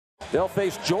They'll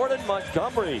face Jordan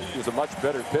Montgomery, who's a much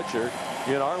better pitcher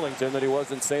in Arlington than he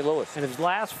was in St. Louis. And his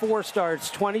last 4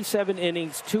 starts, 27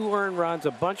 innings, 2 earned runs.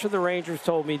 A bunch of the Rangers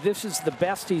told me this is the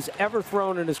best he's ever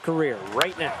thrown in his career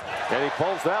right now. And he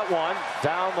pulls that one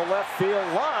down the left field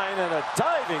line, and a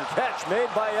diving catch made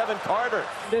by Evan Carter.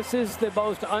 This is the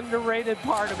most underrated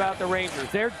part about the Rangers.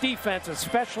 Their defense,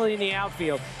 especially in the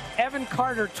outfield. Evan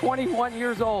Carter, 21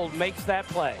 years old, makes that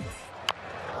play.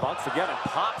 Bunts again and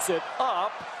pops it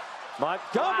up.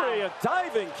 Montgomery, a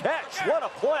diving catch. What a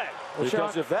play.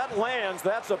 Because if that lands,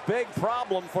 that's a big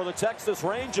problem for the Texas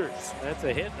Rangers. That's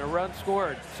a hit and a run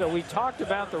scored. So we talked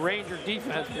about the Ranger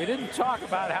defense. We didn't talk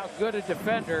about how good a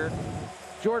defender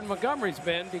Jordan Montgomery's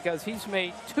been, because he's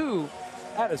made 2.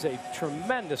 That is a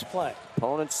tremendous play.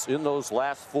 Opponents in those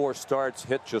last 4 starts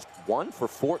hit just 1 for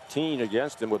 14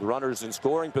 against him with runners in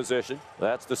scoring position.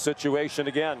 That's the situation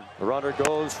again. The runner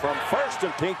goes from first,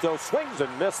 and Pinto swings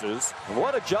and misses. And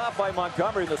what a job by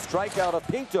Montgomery, the strikeout of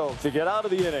Pinto to get out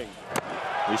of the inning.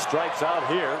 He strikes out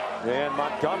here, and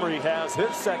Montgomery has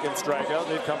his second strikeout.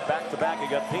 They come back-to-back. He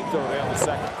got Pinto there on the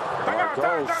second.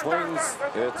 Goes, swings.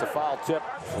 It's a foul tip.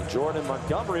 So Jordan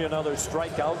Montgomery, another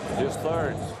strikeout, his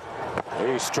third.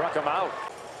 He struck him out.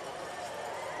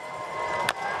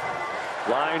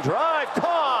 Line drive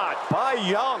caught by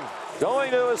Young.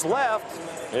 Going to his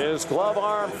left, his glove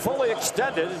arm fully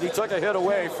extended, and he took a hit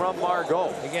away from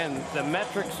Margot. Again, the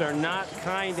metrics are not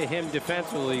kind to him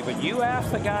defensively, but you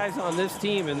ask the guys on this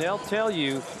team and they'll tell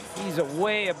you he's a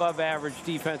way above average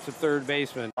defensive third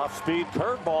baseman. Off-speed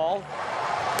curveball.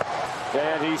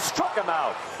 And he struck him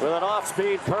out with an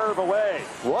off-speed curve away.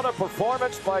 What a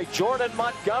performance by Jordan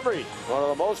Montgomery. One of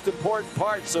the most important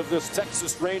parts of this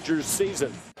Texas Rangers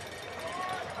season.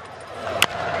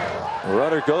 The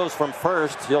runner goes from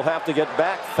first. He'll have to get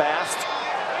back fast.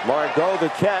 Margot the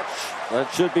catch.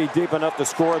 That should be deep enough to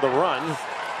score the run.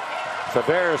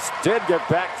 Tavares did get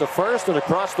back to first, and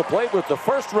across the plate with the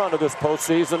first run of this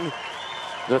postseason,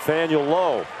 Nathaniel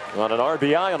Lowe on an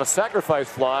RBI on a sacrifice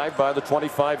fly by the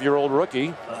 25-year-old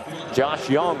rookie. Josh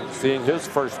Young seeing his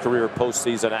first career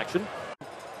postseason action.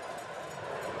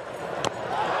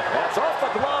 That's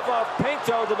off the glove of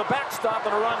Pinto to the backstop,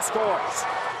 and a run scores.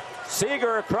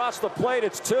 Seager across the plate.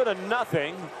 It's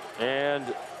 2-0.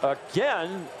 And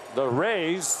again, the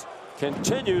Rays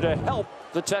continue to help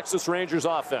the Texas Rangers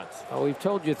offense. Well, we've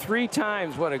told you 3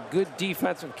 times what a good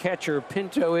defensive catcher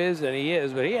Pinto is, and he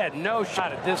is, but he had no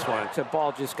shot at this one. The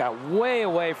ball just got way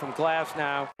away from Glass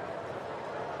now.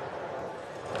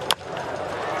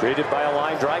 Treated by a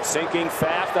line drive, sinking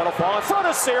fast. That'll fall in front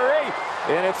of Siri.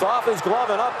 And it's off his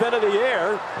glove and up into the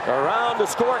air. Around to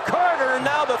score Carter.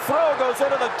 Now the throw goes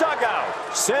into the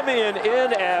dugout. Simeon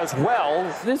in as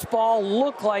well. This ball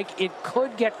looked like it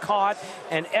could get caught,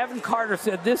 and Evan Carter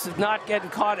said this is not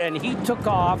getting caught, and he took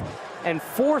off and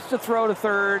forced a throw to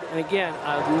third. And again,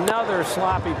 another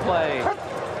sloppy play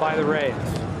by the Rays.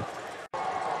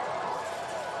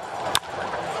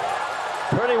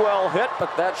 Pretty well hit,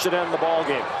 but that should end the ball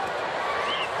game.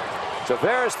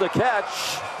 Tavares the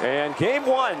catch, and game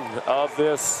 1 of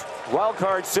this wild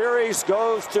card series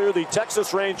goes to the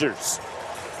Texas Rangers.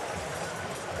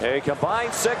 A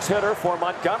combined 6-hitter for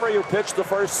Montgomery, who pitched the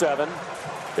first 7,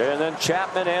 and then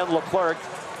Chapman and Leclerc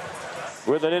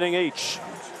with an inning each.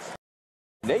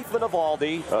 Nathan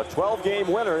Eovaldi, a 12-game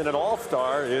winner and an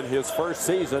all-star in his first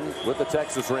season with the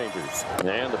Texas Rangers.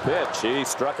 And the pitch, he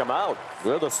struck him out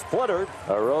with a splitter.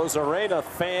 A Rosarena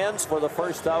fans for the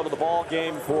first out of the ball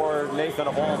game for Nathan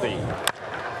Eovaldi.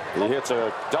 He hits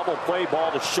a double play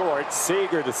ball to short.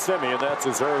 Seager to Simeon. That's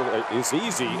as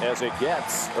easy as it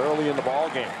gets early in the ball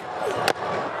game.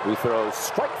 He throws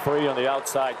strike 3 on the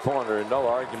outside corner, and no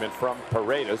argument from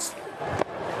Paredes.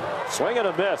 Swing and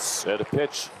a miss, and a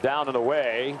pitch down and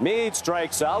away. Meade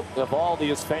strikes out. Eovaldi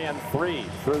is fan 3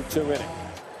 through 2 innings.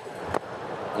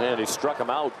 And he struck him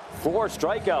out. 4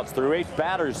 strikeouts through 8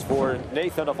 batters for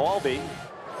Nathan Eovaldi.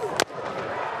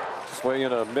 Swing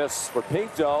and a miss for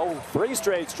Pinto. 3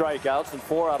 straight strikeouts, and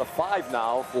 4 out of 5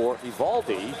 now for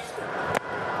Eovaldi.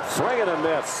 Swing and a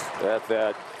miss at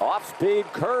that off-speed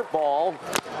curveball.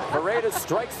 Paredes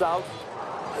strikes out.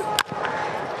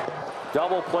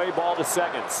 Double play ball to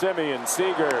second. Simeon,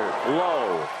 Seager,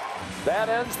 low. That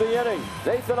ends the inning.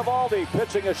 Nathan Eovaldi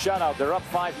pitching a shutout. They're up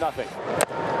 5-0.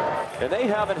 And they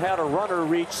haven't had a runner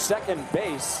reach second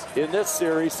base in this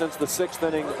series since the 6th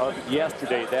inning of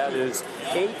yesterday. That is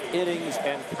 8 innings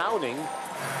and counting.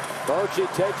 Bochy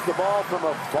takes the ball from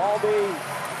Eovaldi.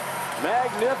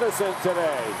 Magnificent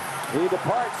today. He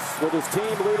departs with his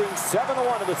team leading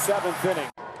 7-1 in the 7th inning.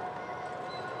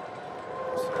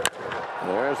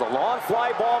 There's a long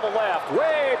fly ball to left,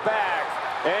 way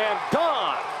back, and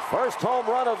gone First home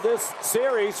run of this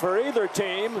series for either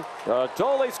team.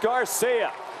 Adolis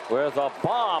Garcia with a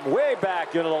bomb way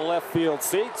back into the left field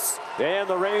seats. And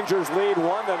the Rangers lead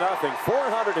 1-0,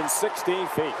 416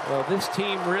 feet. Well, this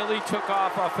team really took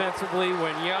off offensively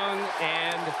when Young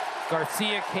and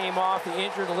Garcia came off the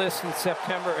injured list in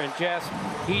September, and Jess,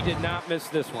 he did not miss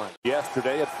this one.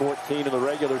 Yesterday at 14 in the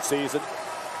regular season.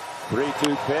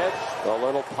 3-2 pitch, a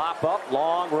little pop-up,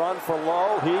 long run for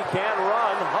Lowe. He can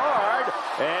run hard,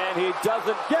 and he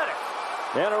doesn't get it.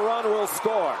 And a run will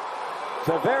score.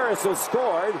 Tavares has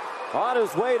scored. On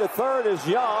his way to third is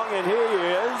Young, and he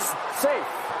is safe.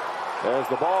 As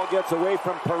the ball gets away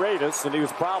from Paredes, and he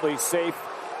was probably safe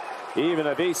even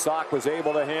if Isak was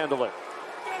able to handle it.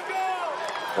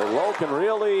 Well, Lowe can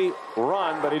really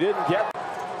run, but he didn't get it.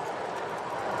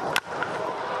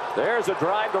 There's a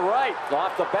drive to right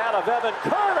off the bat of Evan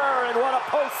Carter, and what a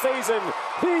postseason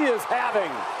he is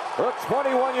having. The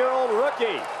 21-year-old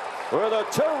rookie with a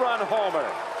 2-run homer,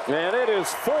 and it is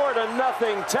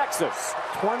 4-0 Texas.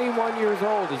 21 years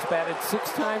old. He's batted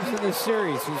 6 times in this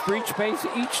series. He's reached base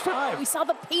each time. We saw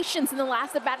the patience in the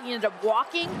last at bat. He ended up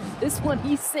walking. This one,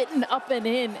 he's sitting up and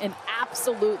in and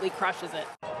absolutely crushes it.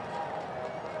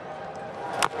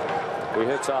 He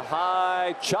hits a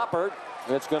high chopper.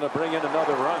 It's going to bring in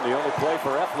another run. The only play for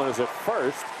Eflin is at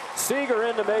first. Seager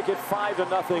in to make it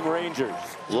 5-0 Rangers.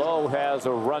 Lowe has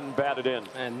a run batted in.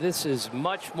 And this is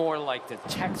much more like the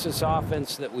Texas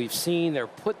offense that we've seen. They're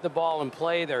putting the ball in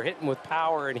play. They're hitting with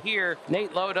power. And here,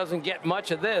 Nate Lowe doesn't get much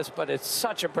of this, but it's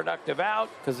such a productive out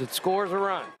because it scores a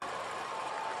run.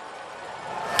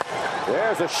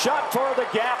 There's a shot toward the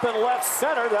gap in left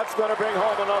center. That's going to bring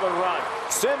home another run.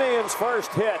 Simeon's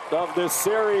first hit of this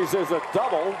series is a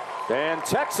double, and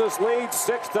Texas leads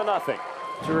 6-0.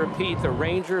 To repeat, the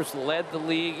Rangers led the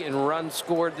league in runs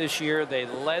scored this year. They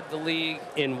led the league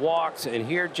in walks, and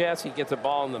here Jesse gets a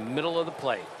ball in the middle of the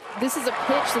plate. This is a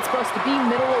pitch that's supposed to be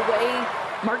middle away.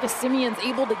 Marcus Simeon's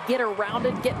able to get around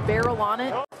it, get barrel on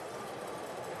it.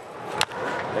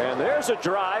 And there's a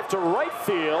drive to right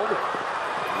field.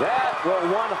 That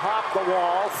will one-hop the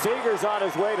wall. Seager's on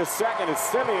his way to second as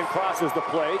Simeon crosses the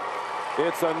plate.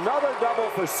 It's another double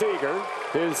for Seager.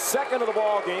 His second of the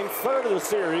ball game, third of the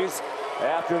series,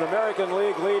 after an American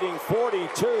League leading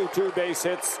 42 two-base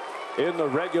hits in the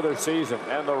regular season.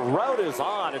 And the rout is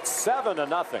on. It's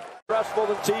 7-0. Stressful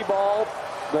than T-ball,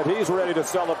 but he's ready to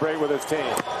celebrate with his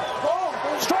team.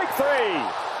 Strike 3.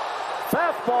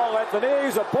 Fastball at the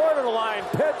knees, a borderline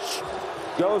pitch.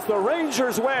 Goes the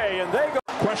Rangers' way, and they go.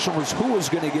 Question was who is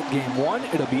going to get game one.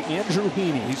 It'll be Andrew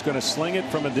Heaney. He's going to sling it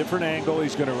from a different angle.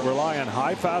 He's going to rely on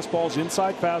high fastballs,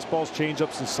 inside fastballs,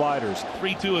 changeups, and sliders.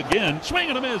 3-2 again. Swing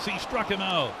and a miss. He struck him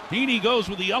out. Heaney goes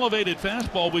with the elevated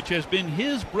fastball, which has been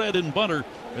his bread and butter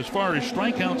as far as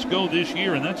strikeouts go this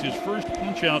year, and that's his first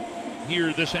punch out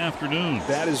here this afternoon.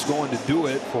 That is going to do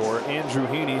it for Andrew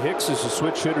Heaney. Hicks is a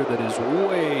switch hitter that is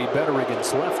way better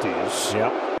against lefties.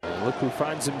 Yep. Look who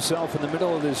finds himself in the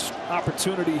middle of this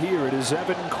opportunity here. It is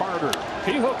Evan Carter.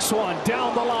 He hooks one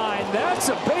down the line. That's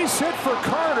a base hit for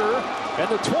Carter. And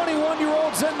the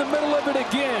 21-year-old's in the middle of it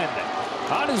again.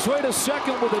 On his way to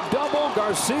second with a double.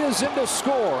 Garcia's in to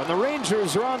score. And the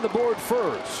Rangers are on the board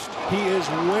first. He is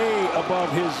way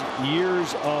above his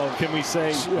years of, can we say,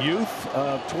 youth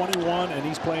of 21. And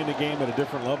he's playing the game at a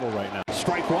different level right now.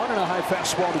 Strike one and a high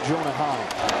fastball to Jonah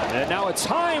Heim. And now it's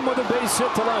Heim with a base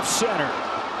hit to left center.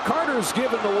 Carter's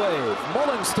given the wave.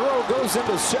 Mullins' throw goes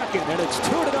into second, and it's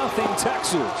 2-0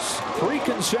 Texas. 3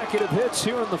 consecutive hits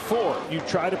here in the fourth. You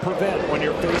try to prevent, when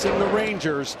you're facing the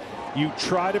Rangers, you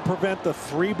try to prevent the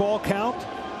 3-ball count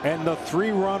and the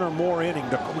 3-run or more inning.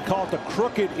 We call it the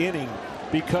crooked inning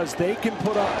because they can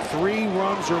put up 3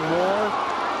 runs or more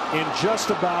in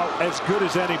just about as good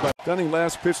as anybody. Dunning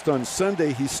last pitched on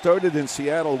Sunday. He started in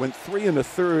Seattle, went 3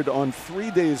 1/3 on 3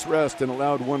 days rest and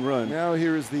allowed 1 run. Now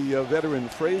here is the veteran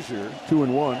Frazier,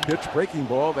 2-1. Pitch, breaking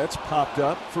ball, that's popped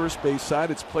up. First base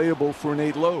side, it's playable for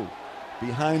Nate Lowe.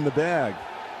 Behind the bag,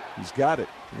 he's got it.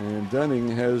 And Dunning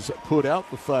has put out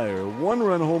the fire. 1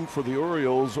 run home for the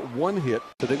Orioles, 1 hit.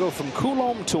 So they go from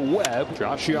Coulomb to Webb.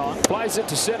 Josh Young flies it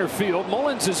to center field.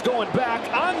 Mullins is going back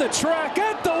on the track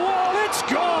at the wall. It's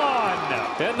gone.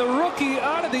 And the rookie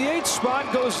out of the 8th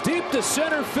spot goes deep to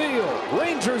center field.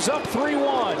 Rangers up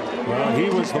 3-1. Well, he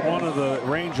was the one of the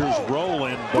Rangers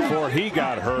rolling before he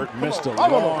got hurt. Missed a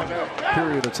long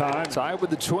period of time. Tied with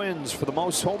the Twins for the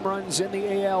most home runs in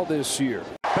the AL this year.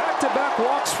 Back-to-back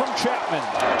walks from Chapman.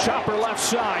 Chopper left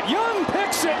side. Young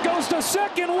picks it, goes to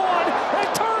second one,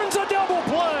 and turns a double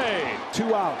play.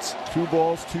 2 outs, 2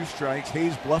 balls, 2 strikes.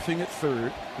 Hayes bluffing at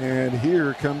third. And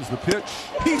here comes the pitch.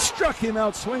 He struck him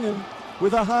out swinging.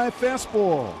 with a high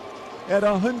fastball at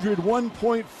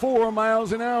 101.4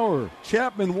 miles an hour.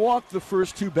 Chapman walked the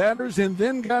first two batters and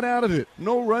then got out of it.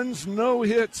 No runs, no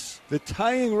hits. The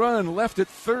tying run left at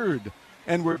third,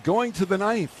 and we're going to the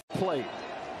ninth. Plate.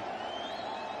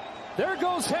 There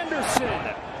goes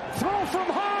Henderson. Throw from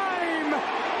Heim.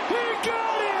 He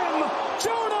got him.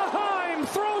 Jonah Heim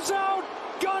throws out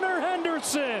Gunnar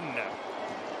Henderson.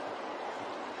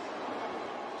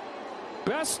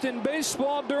 Best in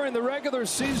baseball during the regular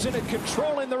season at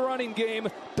controlling the running game.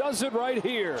 Does it right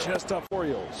here. Just up.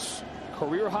 Orioles.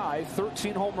 Career high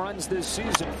 13 home runs this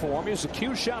season for him. Here's a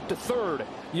cue shot to third.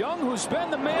 Young, who's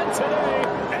been the man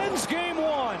today, ends game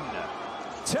one.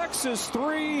 Texas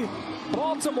 3,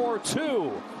 Baltimore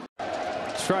 2.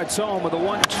 Strides home with a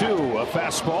 1-2. A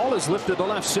fastball is lifted to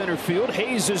left center field.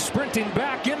 Hayes is sprinting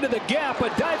back into the gap. A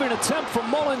diving attempt from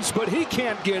Mullins, but he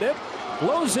can't get it.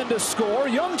 Lozen to score.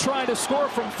 Young trying to score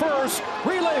from first.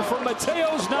 Relay from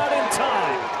Mateo's not in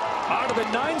time. Out of the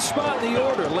 9th spot in the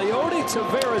order, Leody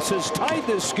Taveras has tied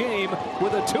this game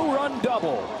with a 2-run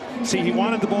double. See, he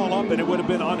wanted the ball up and it would have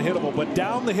been unhittable, but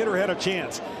down the hitter had a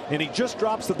chance, and he just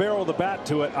drops the barrel of the bat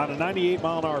to it on a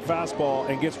 98-mile-an-hour fastball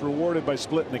and gets rewarded by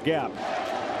splitting the gap.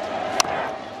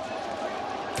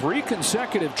 3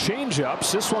 consecutive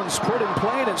changeups. This one's put in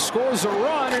play and it scores a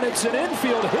run, and it's an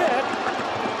infield hit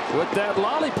with that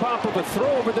lollipop of a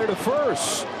throw over there to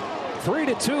first.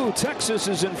 3-2. Texas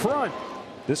is in front.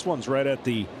 This one's right at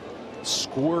the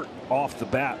squirt off the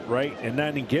bat, right? And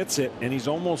then he gets it, and he's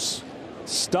almost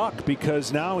stuck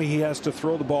because now he has to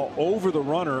throw the ball over the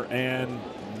runner and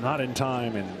not in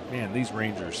time. And man, these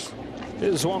Rangers.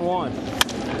 Is 1-1.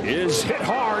 Is hit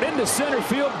hard into center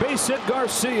field. Base hit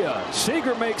Garcia.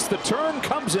 Seager makes the turn,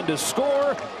 comes in to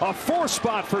score. A 4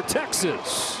 spot for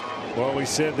Texas. Well, we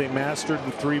said they mastered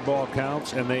the 3-ball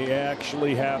counts, and they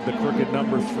actually have the crooked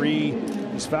number 3.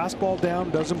 His fastball down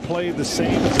doesn't play the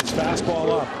same as his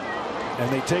fastball up. And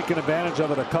they've taken advantage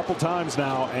of it a couple times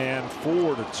now, and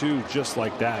 4-2 just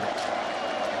like that.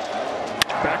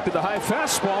 Back to the high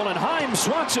fastball, and Heim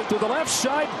swats it to the left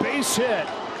side. Base hit.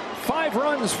 5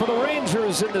 runs for the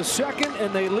Rangers in the second,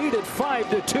 and they lead it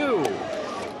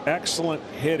 5-2. Excellent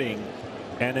hitting,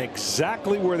 and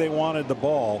exactly where they wanted the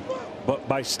ball. But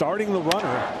by starting the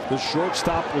runner, the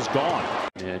shortstop was gone.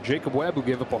 And Jacob Webb, who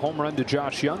gave up a home run to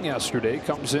Josh Young yesterday,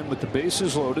 comes in with the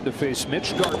bases loaded to face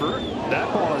Mitch Garver.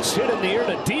 That ball is hit in the air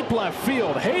to deep left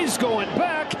field. Hayes going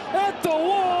back at the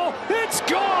wall. It's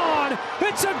gone.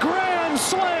 It's a grand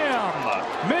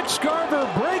slam. Mitch Garver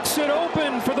breaks it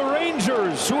open for the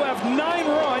Rangers, who have 9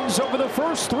 runs over the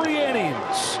first 3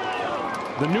 innings.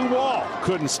 The new wall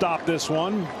couldn't stop this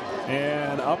one,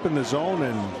 and up in the zone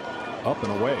and up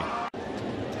and away.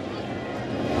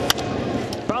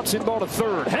 Bouncing ball to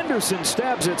third. Henderson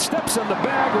stabs it, steps on the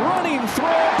bag, running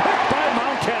throw, picked by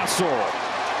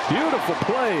Mountcastle. Beautiful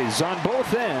plays on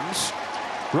both ends.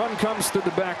 Run comes through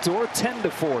the back door.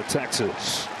 10-4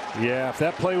 Texas. Yeah, if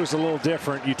that play was a little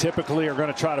different, you typically are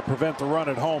going to try to prevent the run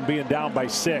at home, being down by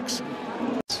 6.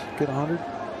 Get 100?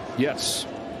 Yes.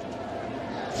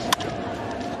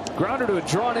 Grounder to a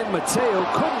drawn in Mateo,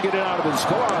 couldn't get it out of his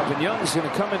glove, and Young's going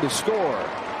to come in to score.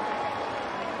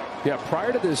 Yeah,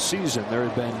 prior to this season, there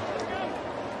had been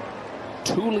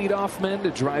 2 leadoff men to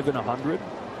drive in 100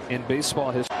 in baseball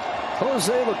history.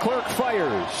 Jose Leclerc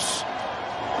fires.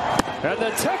 And the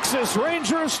Texas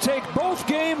Rangers take both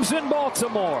games in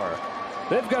Baltimore.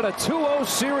 They've got a 2-0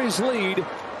 series lead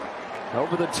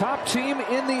over the top team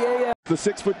in the AL. The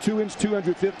 6'2",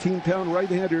 215-pound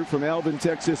right-hander from Alvin,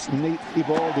 Texas, Nate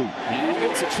Eovaldi. He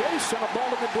gets a chase on a ball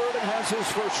in the dirt and has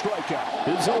his first strikeout.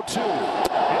 His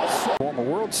 0-2. Former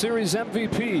World Series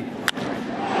MVP.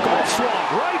 Good swung,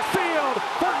 right field.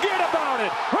 Forget about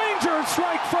it. Rangers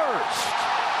strike first.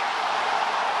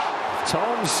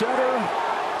 Tone setter,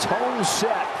 tone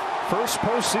set. First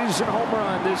postseason home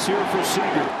run this year for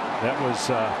Seager. That was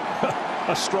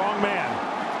a strong man.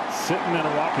 Sitting in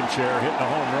a rocking chair, hitting a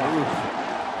home run.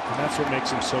 And that's what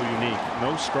makes him so unique.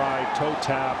 No stride, toe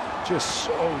tap, just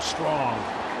so strong.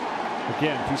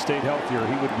 Again, if he stayed healthier,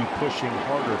 he would be pushing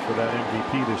harder for that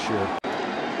MVP this year.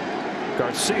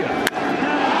 Garcia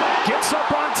gets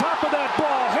up on top of that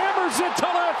ball, hammers it to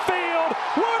left field.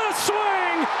 What a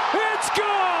swing! It's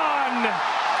gone!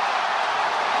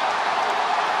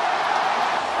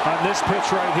 On this pitch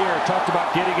right here, talked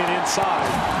about getting it inside.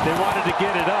 They wanted to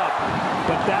get it up,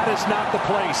 but that is not the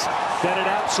place that it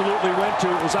absolutely went to.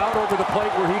 It was out over the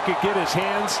plate where he could get his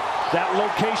hands. That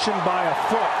location by a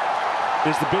foot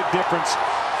is the big difference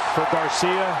for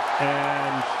Garcia,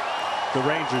 and the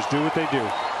Rangers do what they do.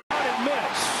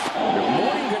 Miss. Good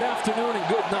morning, good afternoon, and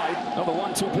good night. Another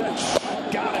 1-2 pitch.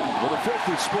 Got it with a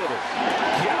 50 splitter.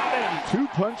 Got him. 2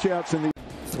 punch-outs in the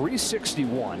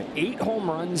 361, 8 home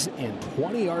runs, and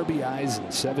 20 RBIs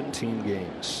in 17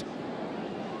 games.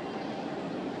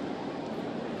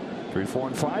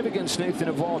 3-4-5 against Nathan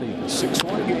Eovaldi.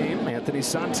 6-1 game. Anthony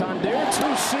Santander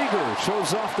to Seager.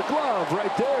 Shows off the glove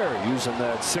right there, using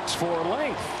that 6'4"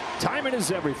 length. Timing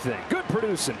is everything. Good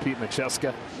producing, Pete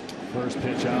Macheska. First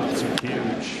pitch out is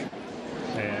huge.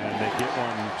 And they get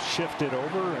one shifted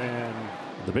over, and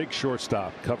the big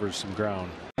shortstop covers some ground.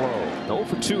 0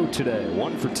 for 2 today,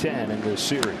 1 for 10 in this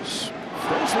series.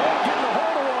 First one getting a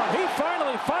hold of one. He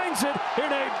finally finds it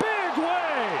in a big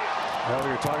way. Well,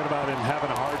 we were talking about him having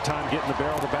a hard time getting the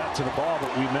barrel of the bat to the ball,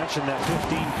 but we mentioned that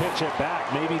 15 pitch at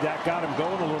bat. Maybe that got him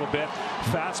going a little bit.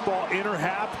 Fastball inner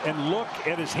half, and look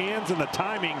at his hands and the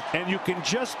timing, and you can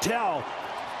just tell,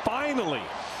 finally,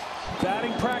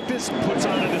 batting practice puts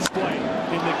on a display.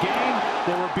 In the game,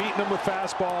 they were beating him with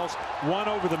fastballs, one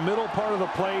over the middle part of the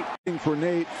plate. for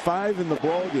Nate, 5 in the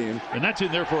ball game. And that's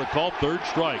in there for a called third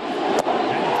strike. Big game,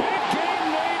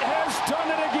 Nate has done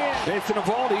it again. Nathan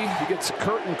Eovaldi, he gets a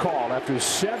curtain call after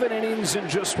 7 innings and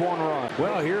just 1 run.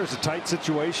 Well, here's a tight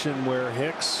situation where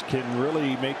Hicks can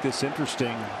really make this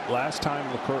interesting. Last time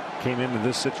Leclerc came into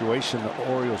this situation,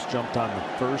 the Orioles jumped on the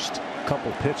first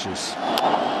couple pitches.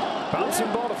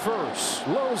 Bouncing ball to first.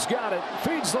 Lowe's got it.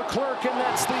 Feeds Leclerc, and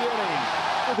that's the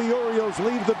inning. The Orioles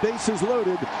leave the bases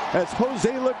loaded as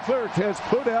Jose Leclerc has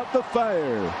put out the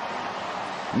fire.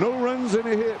 No runs and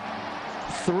a hit.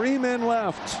 3 men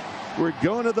left. We're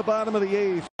going to the bottom of the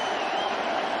 8th.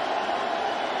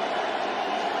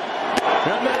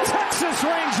 And the Texas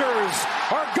Rangers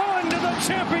are going to the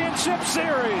championship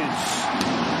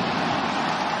series.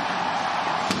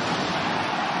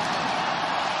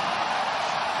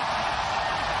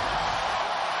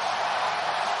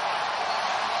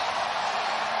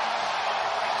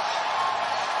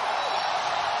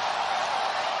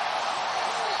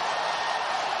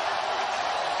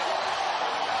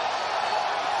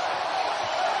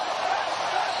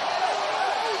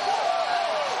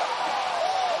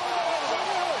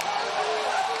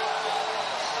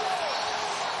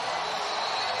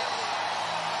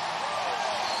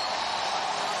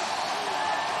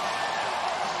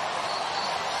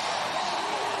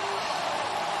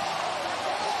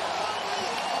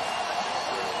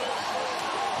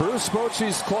 Bruce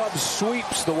Bochy's club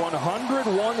sweeps the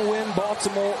 101-win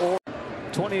Baltimore Orioles.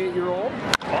 28-year-old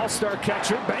all-star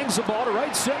catcher bangs the ball to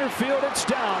right center field. It's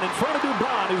down in front of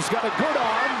Dubon, who's got a good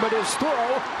arm, but his throw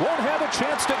won't have a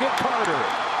chance to get Carter.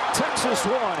 Texas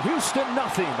 1, Houston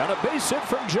nothing on a base hit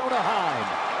from Jonah Heim.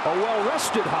 A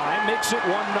well-rested Heim makes it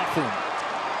 1-0.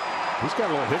 He's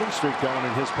got a little hitting streak going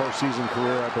in his postseason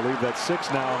career. I believe that's 6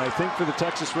 now, and I think for the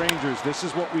Texas Rangers, this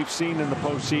is what we've seen in the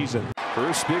postseason.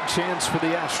 First big chance for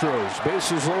the Astros.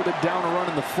 Bases loaded, down a run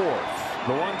in the 4th.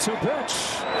 The 1-2 pitch.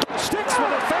 Sticks with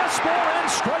a fastball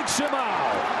and strikes him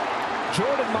out.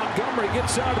 Jordan Montgomery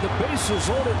gets out of the bases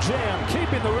loaded jam,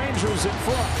 keeping the Rangers in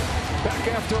front. Back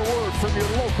after a word from your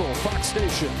local Fox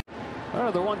station.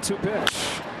 The 1-2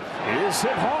 pitch is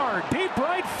hit hard, deep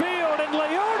right field, and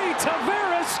Leody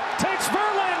Taveras takes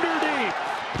Verlander deep.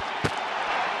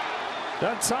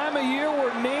 That time of year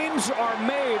where names are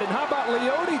made, and how about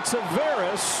Leody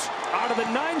Taveras out of the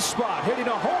 9th spot, hitting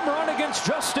a home run against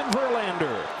Justin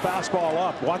Verlander. Fastball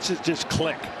up, watch it just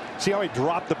click. See how he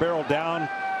dropped the barrel down,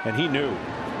 and he knew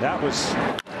that was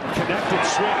connected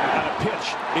swing on a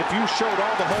pitch. If you showed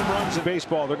all the home runs in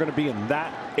baseball, they're going to be in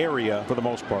that area for the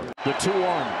most part. The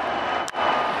 2-1.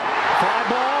 Fly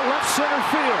ball, left center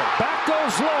field. Back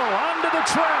goes low, onto the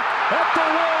track, at the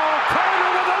wall. Carter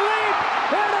with a leap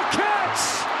and a catch.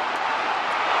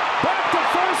 Back to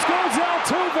first goes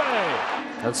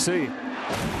Altuve. Let's see.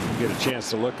 Get a chance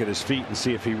to look at his feet and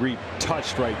see if he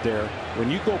retouched right there.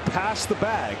 When you go past the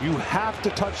bag, you have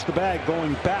to touch the bag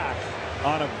going back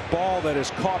on a ball that is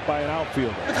caught by an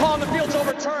outfielder. The call on the field's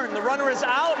overturned. The runner is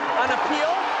out on appeal.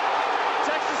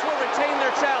 Texas will retain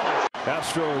their challenge.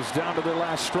 Astros down to their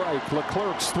last strike.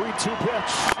 Leclerc's 3-2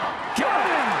 pitch. Got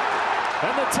him!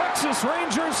 And the Texas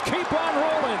Rangers keep on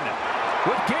rolling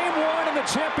with Game 1 in the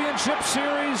championship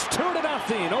series,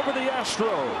 2-0 over the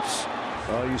Astros.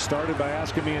 Well, you started by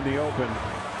asking me in the open.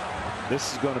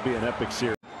 This is going to be an epic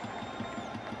series.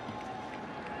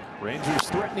 Rangers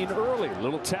threatening early.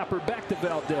 Little tapper back to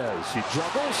Valdez. He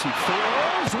juggles. He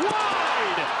throws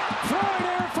wide. Throwing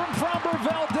air from Framber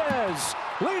Valdez,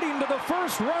 leading to the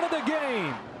first run of the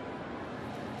game.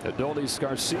 Adolis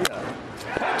Garcia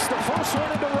pokes the first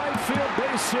one into right field,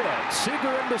 base hit.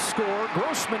 Seager in to score.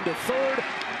 Grossman to third.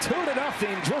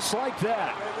 2-0, just like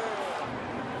that.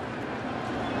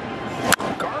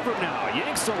 Garver now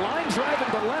yanks a line drive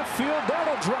into left field.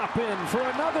 That'll drop in for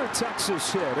another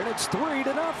Texas hit, and it's 3-0.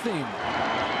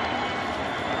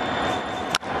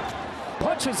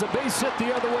 Punches a base hit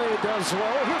the other way, does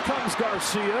low. Here comes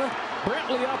Garcia.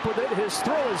 Brantley up with it. His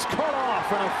throw is cut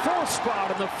off, and a full spot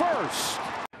in the first.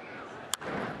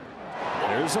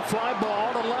 There's a fly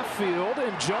ball to left field,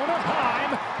 and Jonah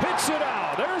Heim hits it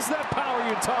out. There's that power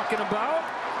you're talking about.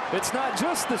 It's not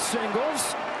just the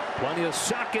singles. Plenty of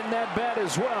sock in that bat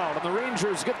as well, and the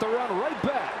Rangers get the run right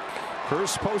back.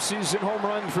 First postseason home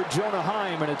run for Jonah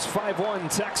Heim, and it's 5-1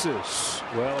 Texas.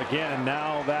 Well, again,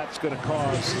 now that's going to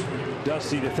cause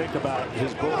Dusty to think about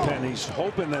his bullpen. He's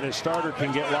hoping that his starter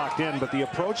can get locked in, but the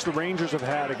approach the Rangers have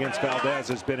had against Valdez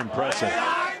has been impressive.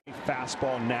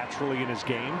 Fastball naturally in his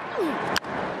game.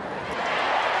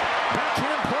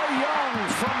 Backhand play Young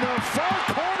from the far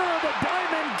corner of the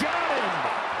diamond, got him.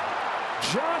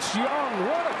 Josh Young,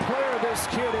 what a player this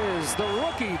kid is. The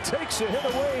rookie takes a hit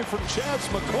away from Chaz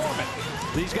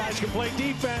McCormick. These guys can play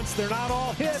defense. They're not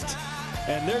all hit.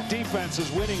 And their defense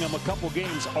is winning them a couple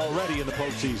games already in the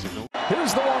postseason.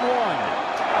 Here's the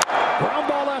 1-1. Ground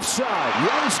ball left side.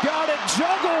 Young's got it.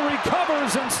 Juggle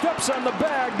recovers and steps on the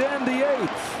bag to end the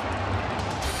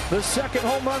 8th. The second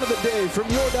home run of the day from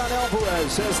Yordan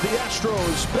Alvarez as the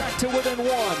Astros back to within 1.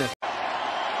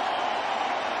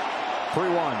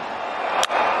 3-1.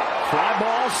 Fly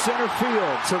ball center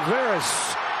field.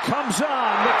 Tavares comes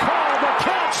on. The call, the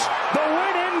catch, the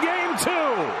win in game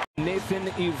 2. Nathan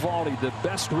Eovaldi, the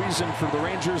best reason for the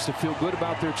Rangers to feel good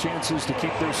about their chances to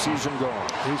keep their season going.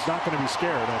 He's not going to be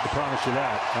scared, I can promise you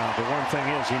that. The one thing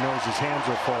is he knows his hands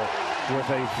are full with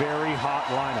a very hot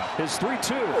lineup. His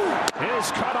 3-2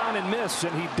 is cut on and miss,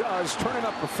 and he does, turning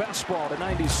up the fastball to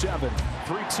 97.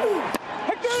 3-2.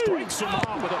 Strikes him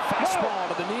out with a fastball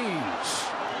to the knees.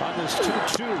 On this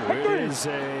 2-2, it is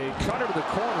a cutter to the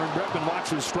corner, and Bregman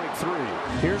watches strike 3.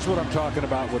 Here's what I'm talking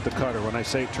about with the cutter when I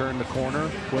say turn the corner.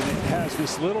 When it has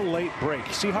this little late break.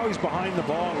 See how he's behind the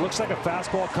ball? It looks like a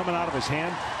fastball coming out of his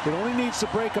hand. It only needs to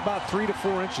break about 3 to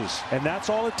 4 inches. And that's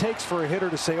all it takes for a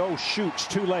hitter to say, oh, shoot, it's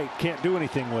too late. Can't do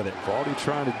anything with it. Eovaldi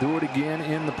trying to do it again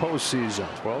in the postseason.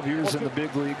 12 years in the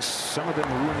big leagues, some of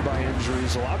them ruined by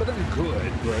injuries, a lot of them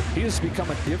good, but he has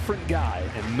become a different guy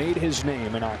and made his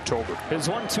name in October. His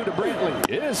 1-2 to Brantley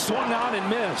is swung on and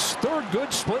missed. Third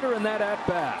good splitter in that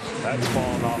at-bat. That's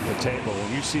falling off the table.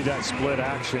 When you see that split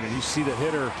action and you see the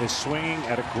hitter is swinging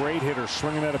at a great hitter,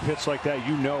 swinging at a pitch like that,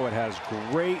 you know it has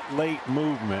great late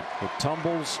movement. It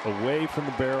tumbles away from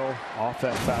the barrel off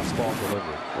that fastball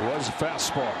delivery. It was a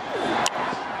fastball.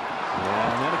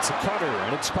 And then it's a cutter,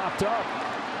 and it's popped up.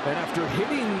 And after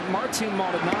hitting Martin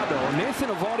Maldonado, Nathan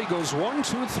Eovaldi goes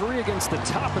 1-2-3 against the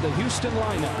top of the Houston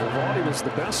lineup. Eovaldi was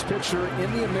the best pitcher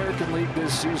in the American League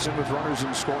this season with runners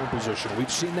in scoring position.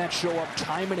 We've seen that show up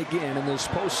time and again in this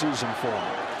postseason form.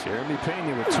 Jeremy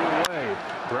Pena with 2 away.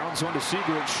 Browns one to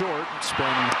Seager at short. It's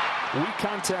been weak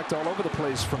contact all over the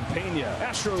place from Pena.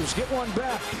 Astros get one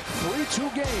back.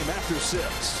 3-2 game after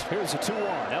 6. Here's a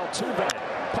 2-1. Altuve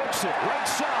pokes it right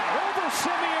side over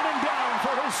Simeon and down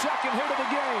for his second hit of the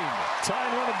game.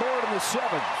 Tying run aboard in the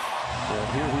 7th. And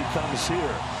here he comes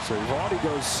here. So Eovaldi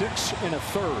goes 6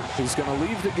 1/3. He's going to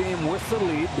leave the game with the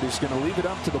lead, but he's going to leave it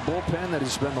up to the bullpen that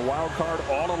has been the wild card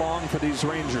all along for these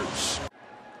Rangers.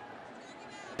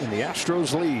 And the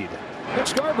Astros lead.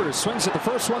 Mitch Garver swings at the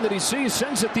first one that he sees,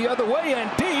 sends it the other way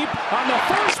and deep. On the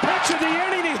first pitch of the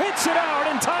inning, he hits it out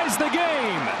and ties the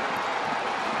game.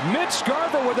 Mitch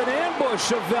Garver with an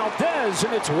ambush of Valdez,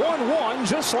 and it's 1-1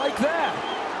 just like that.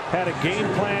 Had a game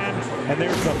plan, and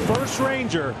there's the first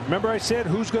Ranger. Remember I said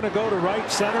who's going to go to right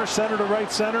center, center to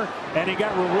right center, and he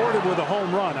got rewarded with a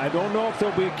home run. I don't know if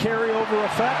there'll be a carryover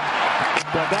effect,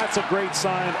 but that's a great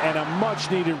sign and a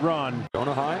much-needed run.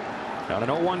 Jonah Heim on an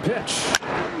 0-1 pitch.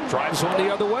 Drives one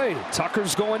the other way.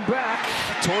 Tucker's going back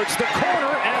towards the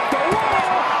corner at the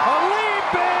wall. A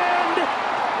leap,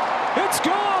 and it's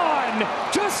gone.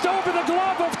 Just over the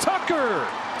glove of Tucker.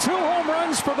 2 home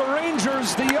runs for the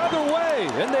Rangers the other way,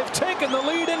 and they've taken the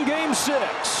lead in game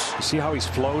 6. You see how he's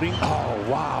floating? Oh,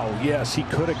 wow. Yes, he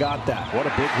could have got that. What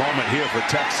a big moment here for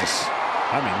Texas.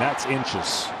 I mean, that's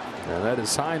inches. And that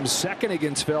is Heim's second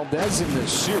against Valdez in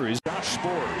this series. Josh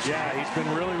Spores. Yeah, he's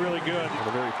been really, really good. And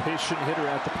a very patient hitter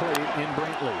at the plate in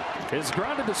Brantley. Is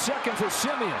grounded to second for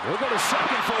Simeon. He'll go to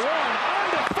second for 1. On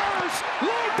to first.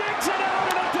 Lee digs it out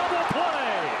in a double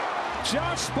play.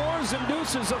 Josh Spores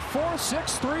induces a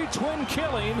 4-6-3 twin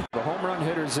killing. The home run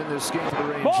hitters in this game for the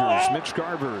Rangers. Mitch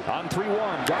Garver on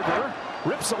 3-1. Garver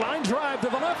rips a line drive to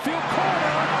the left field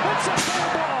corner. It's a fair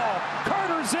ball.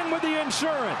 Carter's in with the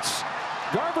insurance.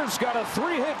 Garver's got a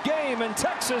 3-hit game, and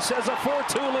Texas has a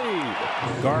 4-2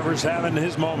 lead. Garver's having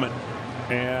his moment,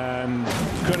 and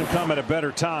couldn't come at a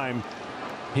better time.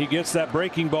 He gets that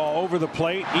breaking ball over the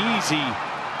plate. Easy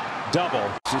double.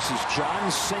 This is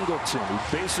John Singleton,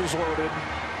 who bases loaded,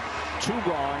 2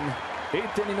 gone,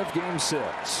 8th inning of game 6.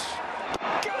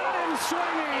 Got him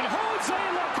swinging. Jose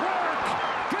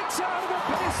Leclerc gets out of the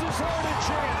bases loaded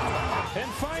jam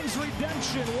and finds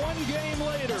redemption 1 game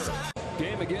later.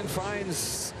 Game again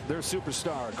finds their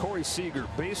superstar, Corey Seager,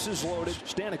 bases loaded.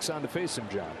 Fanatics on to face him,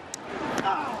 John.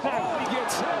 Oh, he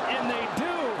gets hit, and they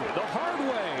do the hard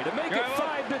way to make it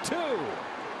 5-2.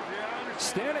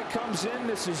 Stanek comes in,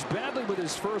 misses badly with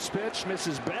his first pitch,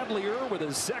 misses badlier with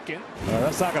his second.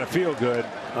 That's not going to feel good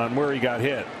on where he got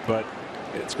hit, but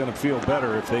it's going to feel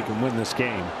better if they can win this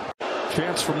game.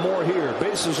 Chance for more here.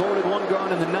 Bases loaded, 1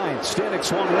 gone in the 9th.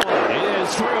 Stanek's 1-1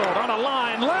 is drilled on a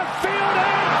line, left field,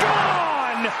 and gone!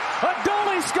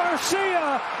 Adolis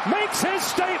Garcia makes his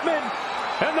statement,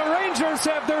 and the Rangers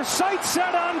have their sights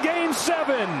set on Game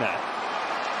 7.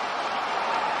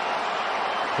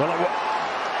 Well,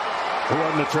 it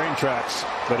wasn't the train tracks,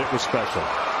 but it was special.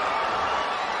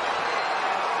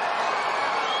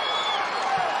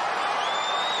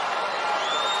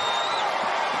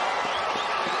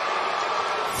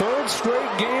 Third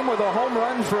straight game with a home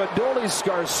run for Adolis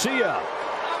Garcia.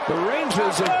 The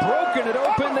Rangers have broken it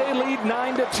open. They lead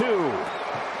 9-2.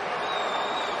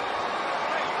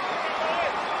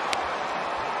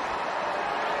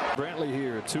 Brantley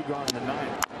here, 2 gone in the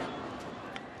 9th.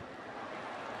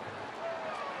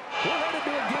 We're headed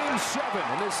to a Game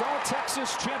 7 in this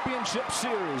All-Texas Championship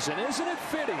Series. And isn't it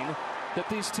fitting that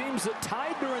these teams that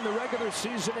tied during the regular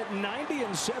season at 90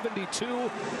 and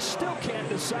 72 still can't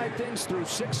decide things through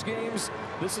 6 games?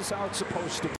 This is how it's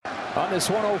supposed to be. On this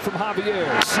 1-0 from Javier,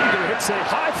 Seager hits a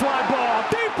high fly ball,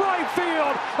 deep right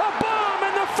field, a bomb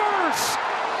in the first.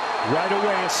 Right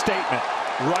away, a statement.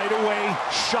 Right away,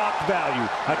 shock value.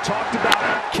 I talked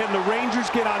about, can the Rangers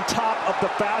get on top of the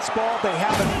fastball? They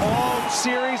haven't all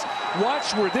series.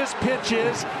 Watch where this pitch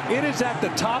is. It is at the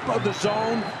top of the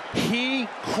zone. He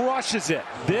crushes it.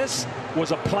 This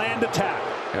was a planned attack.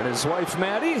 And his wife,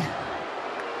 Maddie,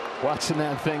 watching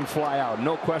that thing fly out.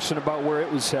 No question about where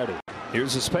it was headed.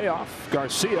 Here's his payoff.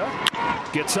 Garcia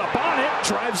gets up on it,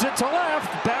 drives it to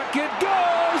left. Back it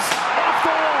goes. Off the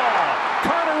wall.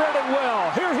 Carter read it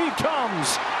well. Here he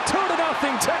comes.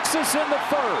 2-0 Texas in the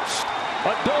first.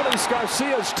 Adolis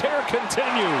Garcia's tear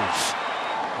continues.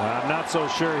 I'm not so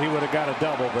sure he would have got a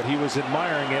double, but he was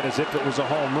admiring it as if it was a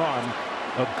home run.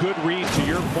 A good read to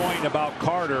your point about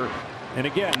Carter. And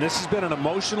again, this has been an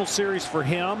emotional series for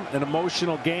him, an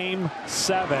emotional Game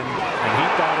 7, and he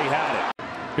thought he had it.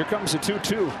 Here comes a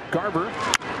 2-2. Garver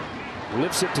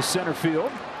lifts it to center field.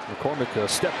 McCormick a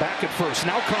step back at first.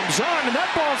 Now comes on, and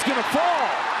that ball's going to fall.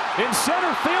 In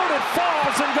center field, it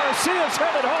falls, and Garcia's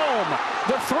headed home.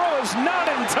 The throw is not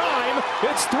in time.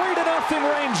 It's 3-0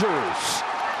 Rangers.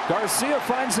 Garcia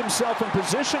finds himself in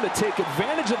position to take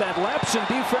advantage of that lapse in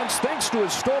defense thanks to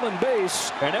his stolen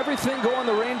base, and everything going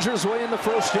the Rangers' way in the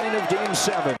first inning of Game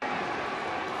 7.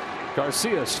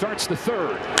 Garcia starts the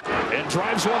third and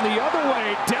drives one the other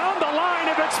way down the line.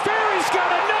 If it's fair, he's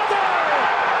got another.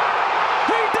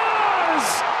 He does.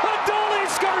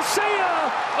 Adolis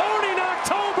Garcia owning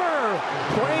October,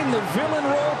 playing the villain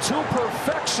role to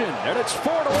perfection, and it's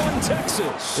 4-1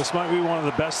 Texas. This might be one of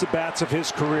the best at-bats of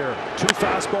his career. 2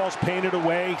 fastballs painted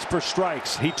away for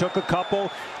strikes. He took a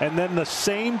couple, and then the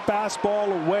same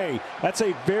fastball away. That's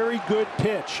a very good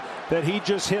pitch that he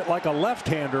just hit like a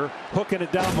left-hander, hooking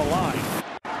it down the line.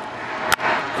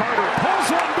 Carter pulls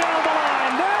one down the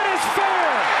line. That is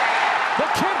fair. The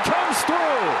kid comes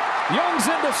through.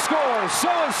 Young's in to score. So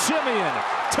is Simeon.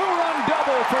 2-run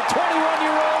double for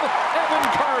 21-year-old Evan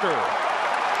Carter.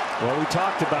 Well, we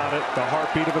talked about it, the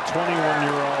heartbeat of a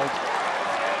 21-year-old.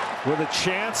 With a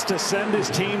chance to send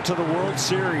his team to the World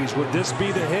Series, would this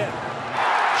be the hit?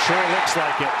 Sure looks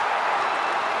like it.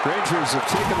 Rangers have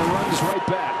taken the runs right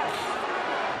back.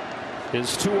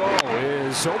 His 2-0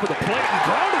 is over the plate and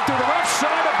grounded through the left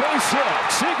side, a base hit.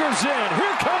 Seager's in.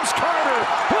 Here comes Carter.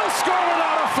 He'll score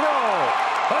without a throw.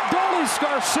 Adolis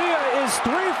Garcia is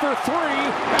 3 for 3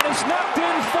 and is knocked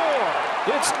in 4.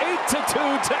 It's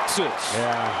 8-2 Texas.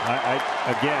 Yeah,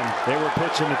 again, they were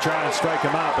pitching to try and strike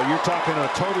him out, but you're talking to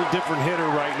a totally different hitter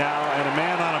right now and a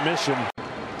man on a mission.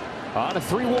 On a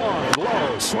 3-1,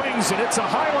 low, swings, and it's a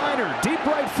high liner, deep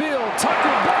right field.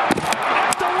 Tucker back,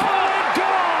 at the line,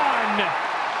 gone!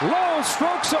 Lowe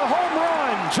strokes a home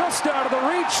run just out of the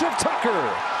reach of Tucker.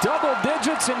 Double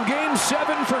digits in Game 7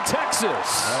 for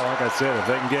Texas. Well, like I said, if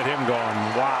they can get him going,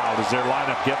 wow, does their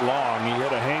lineup get long. He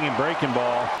hit a hanging breaking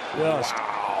ball just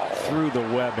through the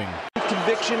webbing.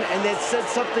 Conviction, and then said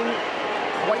something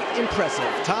quite impressive.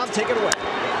 Tom, take it away.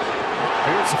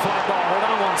 Here's the fly ball. Hold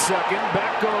on 1 second.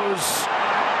 Back goes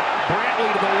Brantley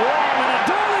to the wall, and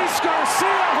Adolis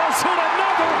Garcia has hit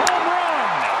another home run.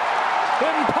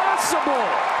 Impossible.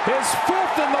 His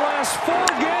 5th in the last 4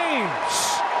 games.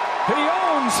 He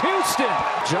owns Houston.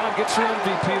 John, get your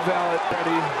MVP ballot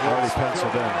ready. Already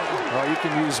penciled in. Oh, you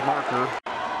can use marker.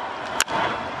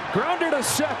 Grounded to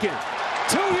second.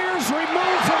 2 years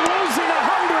removed from losing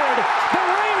 100. The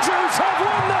Rangers have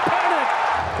won the pennant.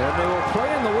 And they will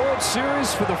play in the World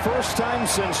Series for the first time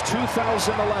since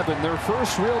 2011. Their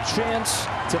first real chance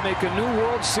to make a new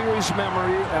World Series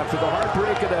memory after the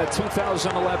heartbreak of that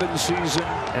 2011 season,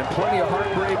 and plenty of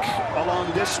heartbreak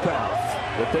along this path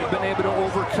that they've been able to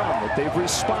overcome, that they've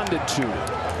responded to.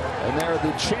 And they're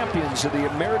the champions of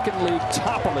the American League,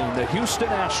 toppling the Houston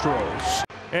Astros.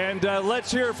 And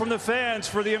let's hear it from the fans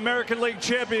for the American League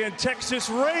champion Texas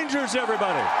Rangers,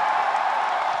 everybody.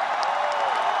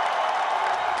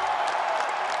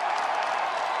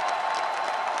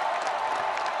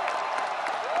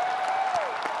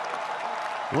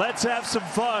 Let's have some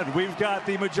fun. We've got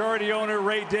the majority owner,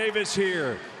 Ray Davis,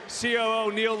 here.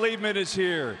 COO Neil Liebman is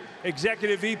here.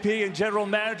 Executive VP and General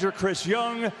Manager Chris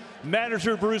Young,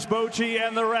 Manager Bruce Bochy,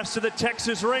 and the rest of the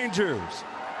Texas Rangers.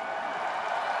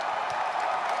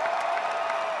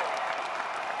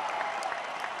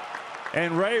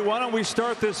 And Ray, why don't we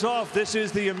start this off? This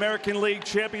is the American League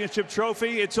Championship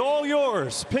Trophy. It's all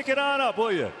yours. Pick it on up,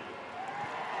 will you?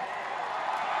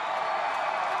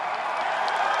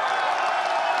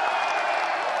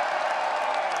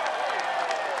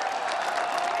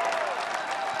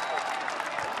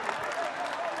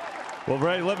 Well,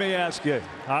 Ray, let me ask you.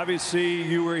 Obviously,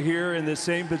 you were here in the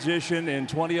same position in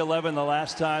 2011, the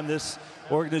last time this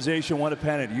organization won a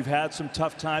pennant. You've had some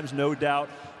tough times, no doubt.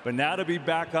 But now to be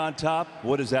back on top,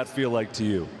 what does that feel like to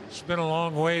you? It's been a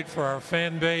long wait for our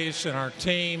fan base and our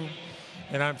team,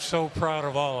 and I'm so proud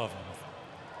of all of them.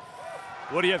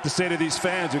 What do you have to say to these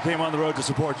fans who came on the road to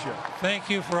support you? Thank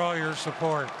you for all your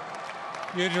support.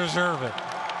 You deserve it.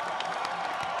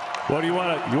 What do you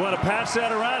want to pass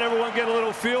that around? Everyone get a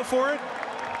little feel for it?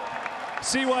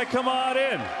 CY, come on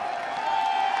in.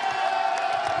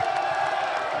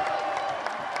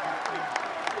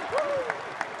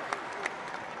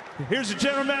 Here's the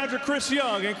general manager, Chris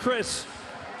Young. And Chris,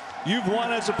 you've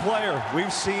won as a player.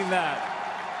 We've seen that.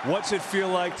 What's it feel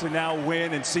like to now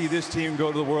win and see this team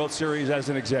go to the World Series as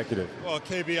an executive? Well,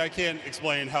 KB, I can't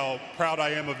explain how proud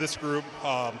I am of this group.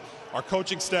 Our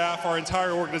coaching staff, our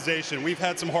entire organization. We've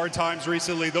had some hard times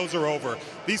recently. Those are over.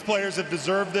 These players have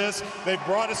deserved this. They've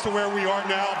brought us to where we are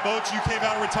now. Boach, you came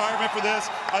out of retirement for this.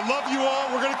 I love you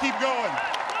all. We're going to keep going.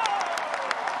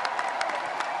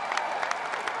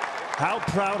 How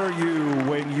proud are you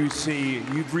when you see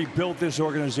you've rebuilt this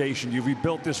organization, you've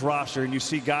rebuilt this roster, and you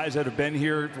see guys that have been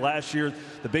here last year,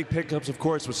 the big pickups, of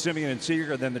course, with Simeon and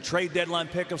Seager, and then the trade deadline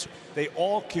pickups, they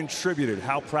all contributed.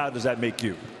 How proud does that make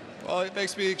you? Well, it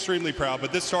makes me extremely proud,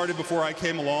 but this started before I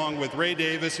came along with Ray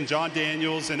Davis and John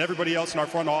Daniels and everybody else in our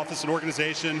front office and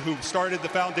organization who started the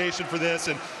foundation for this,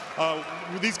 and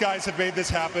these guys have made this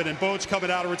happen, and Boach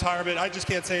coming out of retirement. I just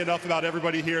can't say enough about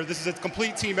everybody here. This is a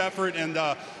complete team effort, and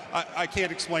I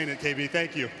can't explain it, KB.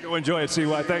 Thank you. Go enjoy it,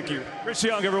 CY. Thank you. Chris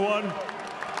Young, everyone.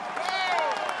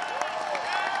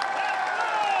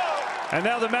 And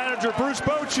now the manager, Bruce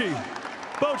Bochy.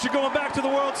 Bochy going back to the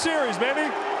World Series,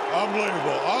 baby.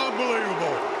 Unbelievable,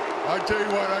 unbelievable. I tell you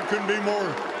what, I couldn't be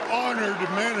more honored to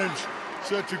manage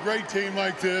such a great team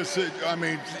like this. I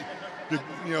mean,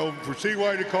 you know, for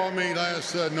CY to call me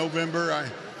last November,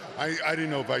 I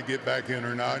didn't know if I'd get back in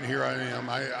or not, and here I am.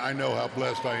 I know how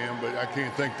blessed I am, but I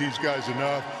can't thank these guys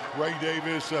enough. Ray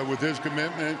Davis with his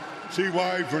commitment,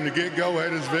 CY from the get-go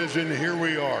had his vision, and here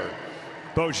we are.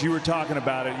 Boach, you were talking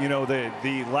about it. You know,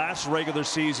 the last regular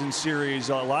season series,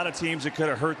 a lot of teams, it could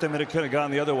have hurt them and it could have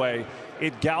gone the other way.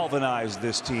 It galvanized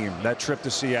this team, that trip to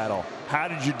Seattle. How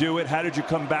did you do it? How did you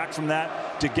come back from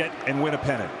that to get and win a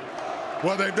pennant?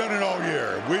 Well, they've done it all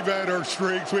year. We've had our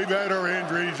streaks. We've had our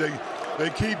injuries. They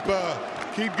keep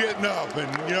getting up.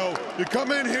 And, you know, to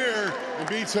come in here and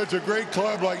beat such a great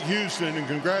club like Houston, and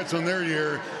congrats on their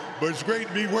year, but it's great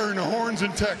to be wearing the horns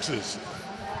in Texas.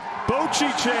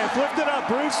 Bochy chant, lift it up,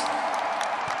 Bruce.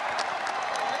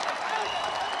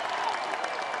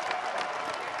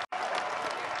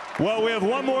 Well, we have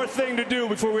one more thing to do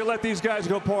before we let these guys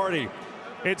go party.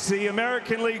 It's the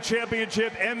American League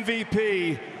Championship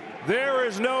MVP. There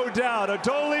is no doubt.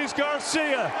 ALDS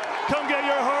Garcia, come get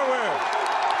your hardware.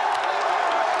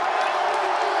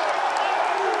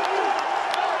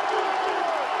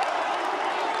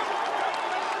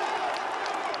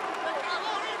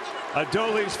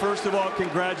 ALDS, first of all,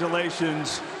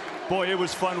 congratulations. Boy, it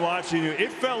was fun watching you.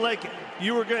 It felt like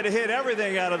you were going to hit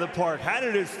everything out of the park. How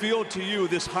did it feel to you,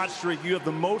 this hot streak? You have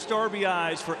the most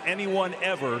RBIs for anyone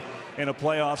ever in a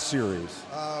playoff series.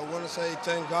 I want to say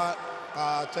thank God,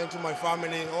 thank to my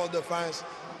family, all the fans.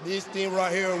 This team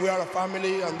right here, we are a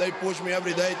family, and they push me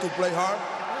every day to play hard.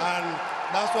 And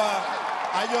that's why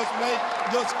I just made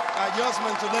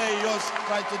adjustment today, just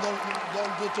try to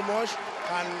don't do too much.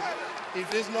 And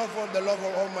if it's not for the love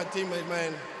of all my teammates,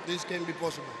 man, this can be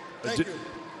possible. Thank you.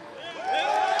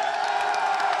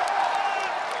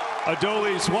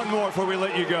 ALDS, one more before we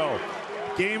let you go.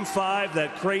 Game 5,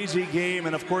 that crazy game,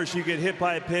 and of course you get hit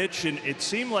by a pitch, and it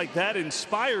seemed like that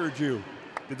inspired you.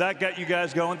 Did that get you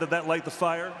guys going? Did that light the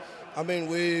fire? I mean,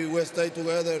 we stayed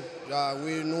together.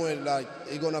 We knew it, like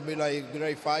it's gonna be like a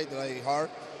great fight, like hard,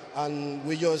 and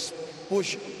we just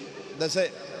push. That's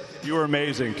it. You were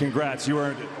amazing. Congrats. You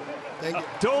earned it. Thank you.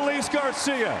 ALDS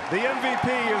Garcia, the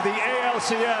MVP of the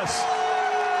ALCS.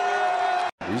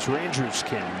 These Rangers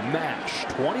can match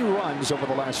 20 runs over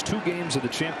the last 2 games of the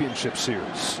championship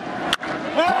series. Carter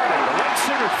to right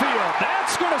center field.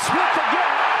 That's going to split the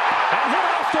gap and hit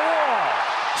off the wall.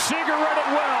 Seager read it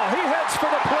well. He heads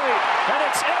for the plate, and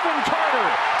it's Evan Carter,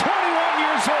 21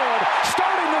 years old,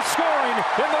 starting the scoring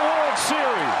in the World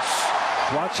Series.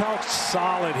 Watch how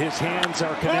solid his hands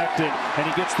are connected, and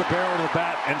he gets the barrel of the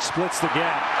bat and splits the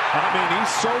gap. I mean,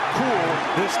 he's so cool.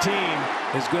 This team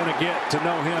is going to get to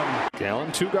know him.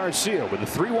 Gallen to Garcia with a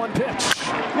 3-1 pitch.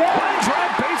 Line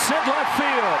drive, base hit left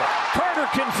field. Carter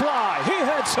can fly. He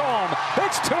heads home.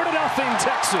 It's 2-0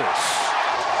 Texas.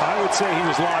 I would say he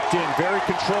was locked in, very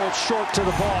controlled, short to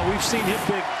the ball. We've seen him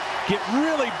get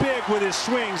really big with his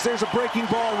swings. There's a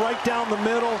breaking ball right down the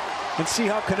middle, and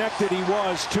see how connected he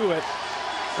was to it.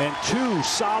 And 2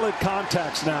 solid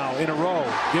contacts now in a row,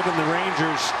 giving the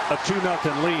Rangers a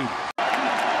 2-0 lead.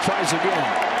 Tries again.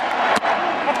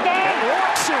 And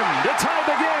walks him to tie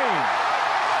the game.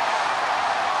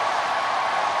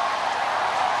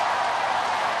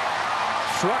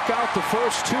 Struck out the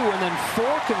first 2, and then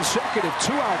 4 consecutive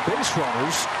 2-out base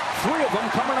runners. 3 of them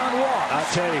coming on walks.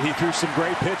 I'll tell you, he threw some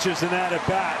great pitches in that at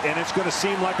bat, and it's going to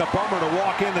seem like a bummer to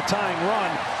walk in the tying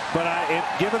run. But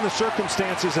given the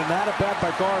circumstances and that at bat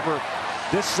by Garver,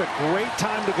 this is a great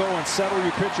time to go and settle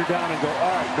your pitcher down and go,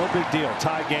 all right, no big deal,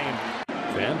 tie game.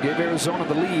 Van gave Arizona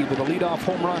the lead with a leadoff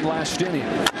home run last inning.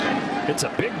 It's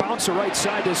a big bouncer right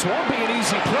side. This won't be an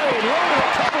easy play. Low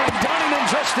recovery, Dunning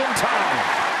just in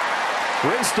time.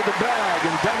 Race to the bag,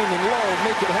 and Dunning and Lowe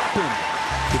make it happen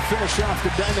to finish off the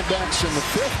Diamondbacks in the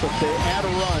 5th, but they add a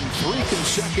run. 3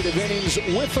 consecutive innings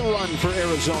with a run for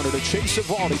Arizona to chase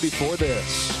Eovaldi before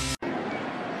this.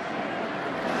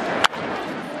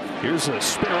 Here's a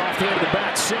spinner off the end of the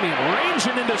bat. Simeon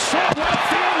ranging into short left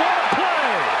field. What a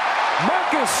play!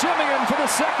 Marcus Simeon for the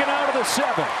 2nd out of the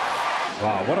 7th.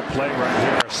 Wow, what a play right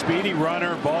here. Speedy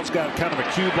runner. Ball's got kind of a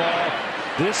cue ball.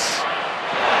 This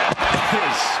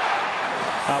is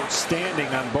outstanding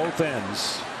on both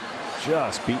ends.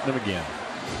 Just beating them again.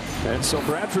 And so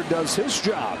Bradford does his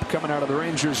job coming out of the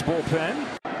Rangers bullpen.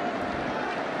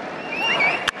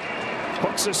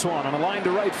 Hooks this one on a line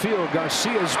to right field.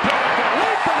 Garcia's back, a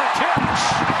leap and a catch.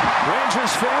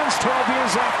 Rangers fans 12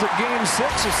 years after Game 6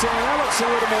 are saying that looks a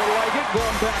little more like it.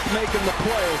 Going back making the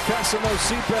play. Fasten those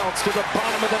seatbelts to the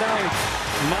bottom of the 9th.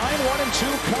 9, 1, and 2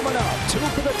 coming up. 2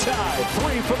 for the tie,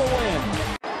 3 for the win.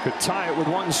 Could tie it with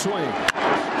 1 swing.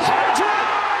 High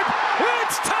drive!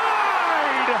 It's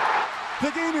tied! The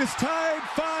game is tied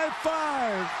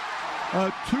 5-5.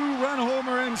 A 2-run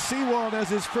homer, and Sewald has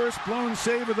his first blown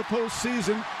save of the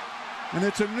postseason. And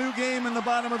it's a new game in the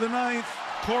bottom of the 9th.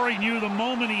 Corey knew the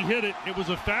moment he hit it, it was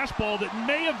a fastball that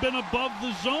may have been above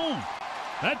the zone.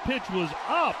 That pitch was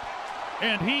up,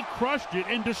 and he crushed it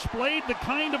and displayed the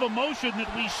kind of emotion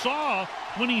that we saw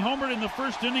when he homered in the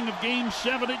first inning of Game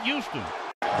 7 at Houston.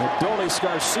 ALDS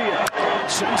Garcia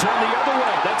sends one the other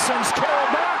way. That sends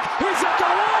Carroll back. He's at the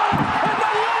wall, and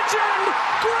the legend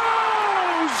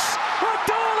grows.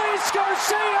 ALDS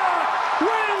Garcia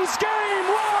wins Game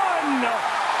 1.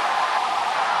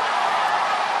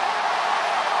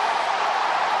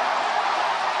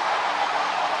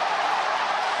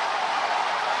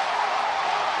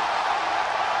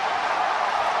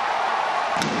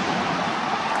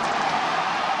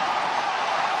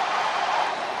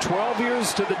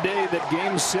 Years to the day that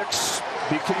Game 6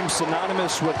 became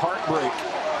synonymous with heartbreak.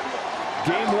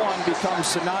 Game 1 becomes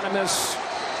synonymous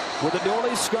with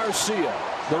Adolis Garcia.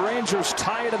 The Rangers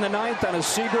tie it in the 9th on a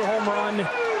Seager home run.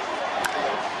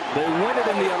 They win it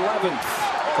in the 11th.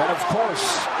 And of course,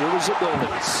 it was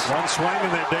Adolis. One swing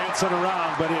and they're dancing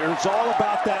around, but it was all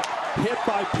about that hit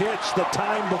by pitch the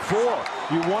time before.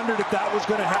 You wondered if that was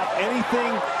going to have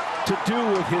anything to do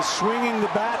with his swinging the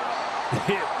bat.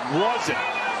 It wasn't.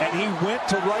 And he went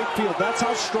to right field. That's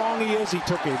how strong he is. He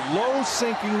took a low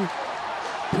sinking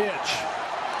pitch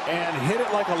and hit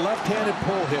it like a left-handed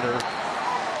pull hitter.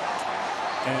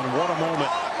 And what a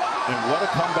moment. And what a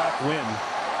comeback win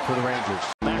for the Rangers.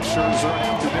 Max Scherzer,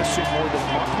 after missing more than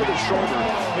a month with a shoulder,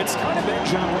 it's kind of been,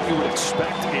 John, what you would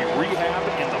expect a rehab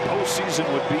in the postseason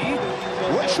would be.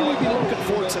 What should we be looking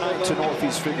for tonight to know if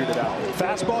he's figured it out?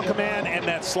 Fastball command and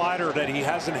that slider that he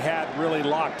hasn't had really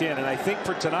locked in. And I think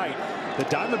for tonight, the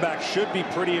Diamondbacks should be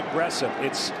pretty aggressive.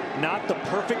 It's not the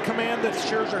perfect command that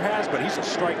Scherzer has, but he's a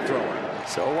strike thrower.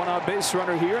 So one out base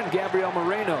runner here, and Gabriel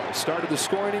Moreno started the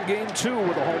scoring in Game 2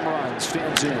 with a home run.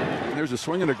 Stands in. And there's a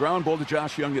swing and a ground ball to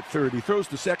Josh Young at third. He throws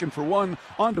to second for one,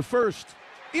 on to first.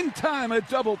 In time, a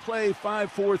double play,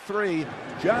 5-4-3.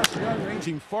 Josh Young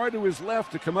ranging far to his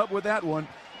left to come up with that one,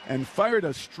 and fired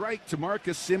a strike to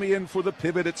Marcus Semien for the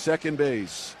pivot at second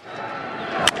base.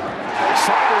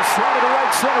 Sliders throw to the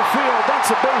right center field. That's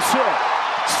a base hit.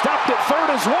 Stopped at third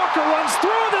as Walker runs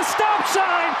through the stop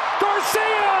sign.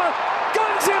 Garcia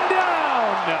guns him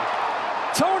down.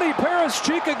 Tony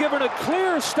Perez-Chica giving a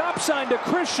clear stop sign to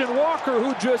Christian Walker,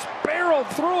 who just barreled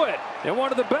through it. And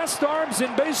one of the best arms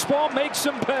in baseball makes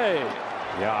him pay.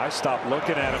 Yeah, I stopped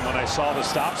looking at him when I saw the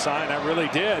stop sign. I really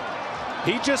did.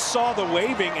 He just saw the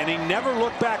waving and he never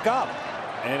looked back up.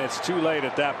 And it's too late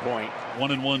at that point.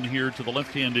 1-1 here to the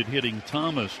left-handed hitting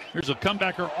Thomas. Here's a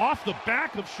comebacker off the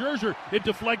back of Scherzer. It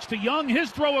deflects to Young.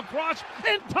 His throw across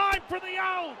in time for the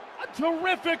out. A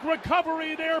terrific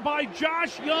recovery there by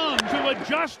Josh Young to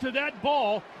adjust to that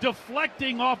ball,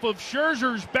 deflecting off of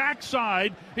Scherzer's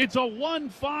backside. It's a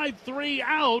 1-5-3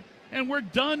 out, and we're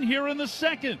done here in the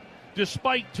second.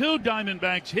 Despite 2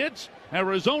 Diamondbacks hits,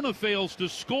 Arizona fails to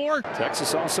score.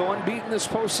 Texas also unbeaten this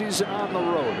postseason on the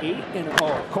road.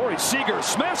 8-0. Corey Seager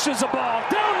smashes a ball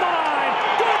down the line.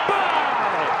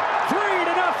 Goodbye.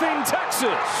 3-0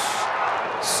 Texas.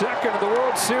 Second of the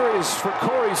World Series for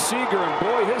Corey Seager, and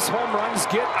boy, his home runs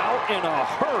get out in a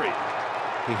hurry.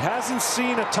 He hasn't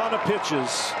seen a ton of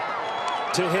pitches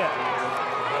to hit,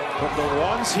 but the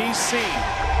ones he's seen,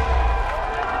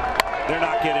 they're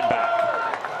not getting back.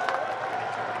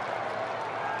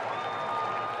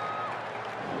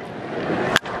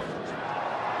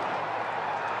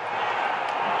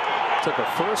 Took a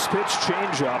first pitch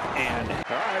changeup, and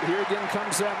all right, here again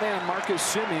comes that man,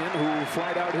 Marcus Semien, who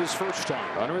flied out his first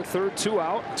time. Runner at third, 2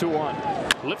 out,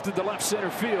 2-1. Lifted to left center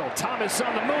field. Thomas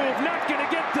on the move, not going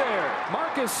to get there.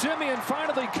 Marcus Semien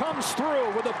finally comes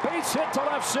through with a base hit to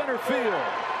left center field.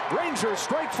 Rangers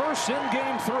strike first in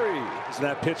Game 3. So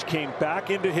that pitch came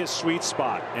back into his sweet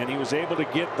spot, and he was able to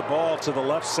get the ball to the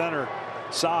left center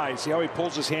side. See how he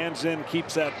pulls his hands in,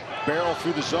 keeps that barrel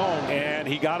through the zone, and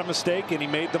he got a mistake and he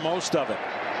made the most of it.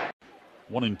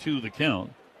 1-2 the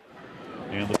count,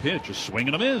 and the pitch, a swing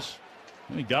and a miss.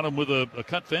 He got him with a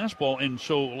cut fastball, and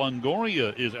so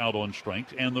Longoria is out on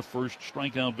strikes, and the first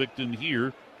strikeout victim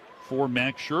here for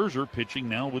Max Scherzer, pitching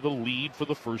now with a lead for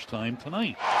the first time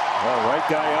tonight. Well, right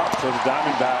guy up for the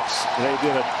Diamondbacks. They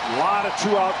did a lot of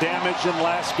 2-out damage in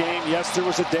last game. Yes, there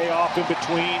was a day off in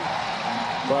between,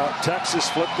 but Texas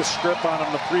flipped the script on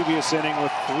him the previous inning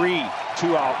with 3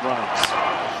 2-out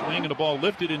runs. Swing and a ball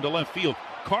lifted into left field.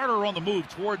 Carter on the move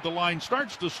toward the line,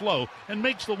 starts to slow and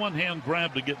makes the one-hand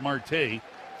grab to get Marte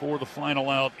for the final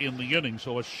out in the inning.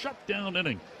 So a shutdown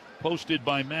inning posted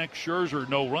by Max Scherzer.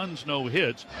 No runs, no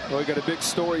hits. Well, we got a big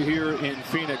story here in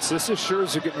Phoenix. This is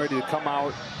Scherzer getting ready to come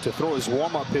out to throw his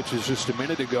warm-up pitches just a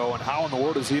minute ago, and how in the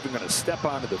world is he even going to step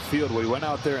onto the field? Well, he went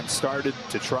out there and started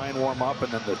to try and warm up,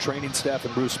 and then the training staff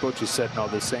and Bruce Bochy said, no,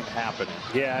 this ain't happening.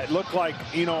 Yeah, it looked like,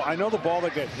 you know, I know the ball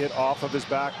that got hit off of his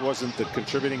back wasn't the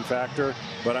contributing factor,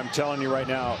 but I'm telling you right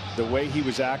now, the way he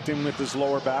was acting with his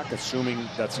lower back, assuming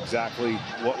that's exactly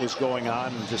what was going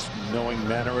on, and just knowing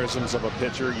mannerisms of a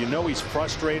pitcher, you know he's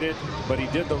frustrated, but he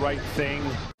did the right thing.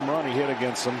 Run he hit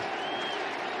against him.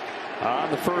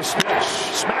 On the first pitch,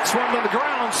 smacks one to the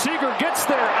ground. Seager gets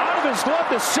there, out of his glove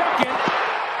to second.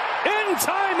 In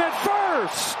time at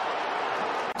first.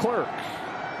 Clerk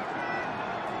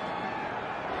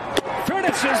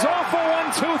finishes off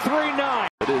a 1-2-3-9.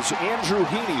 It is Andrew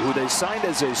Heaney, who they signed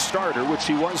as a starter, which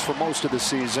he was for most of the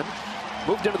season.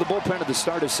 Moved into the bullpen at the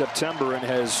start of September and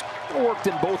has worked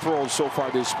in both roles so far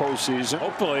this postseason.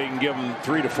 Hopefully, he can give him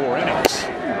 3 to 4 innings.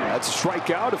 That's a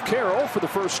strikeout of Carroll for the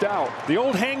first out. The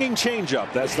old hanging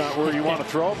changeup. That's not where you want to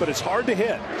throw it, but it's hard to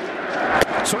hit.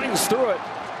 Swings through it.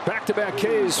 Back-to-back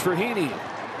Ks for Heaney.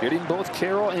 Hitting both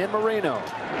Carroll and Moreno.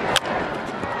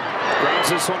 Grounds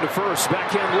this one to first.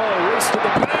 Backhand low. Race to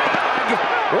the bag.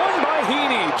 Won by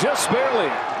Heaney. Just barely.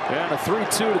 And a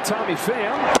 3-2 to Tommy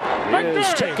Pham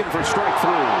is taken for strike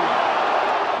 3.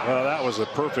 Well, that was a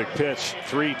perfect pitch.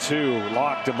 3-2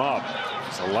 locked him up.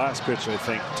 It's the last pitch I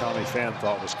think Tommy Pham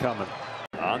thought was coming.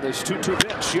 On this 2-2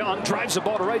 pitch, Young drives the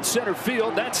ball to right center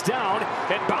field. That's down.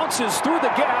 It bounces through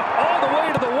the gap all the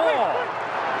way to the wall.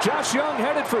 Josh Young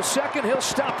headed for second. He'll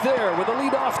stop there with a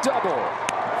leadoff double.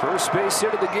 First base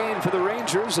hit of the game for the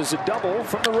Rangers is a double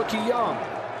from the rookie Young.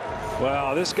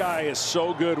 Well, this guy is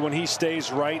so good when he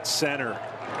stays right center.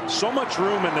 So much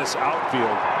room in this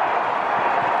outfield.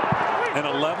 And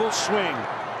a level swing.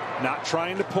 Not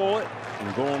trying to pull it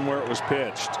and going where it was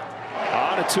pitched.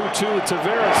 On a 2-2,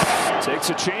 Taveras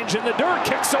takes a change in the dirt,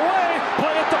 kicks away.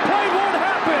 Play at the plate won't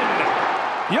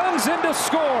happen. Young's in to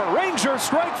score. Rangers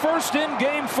strike first in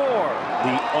game 4.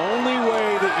 The only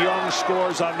way that Young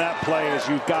scores on that play is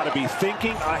you've got to be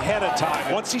thinking ahead of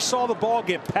time. Once he saw the ball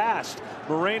get past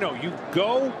Moreno, you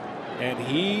go, and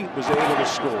he was able to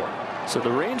score. So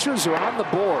the Rangers are on the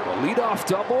board. A leadoff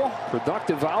double,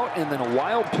 productive out, and then a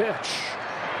wild pitch.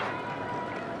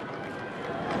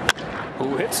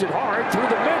 Who hits it hard through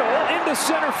the middle into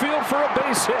center field for a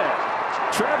base hit.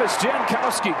 Travis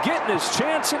Jankowski getting his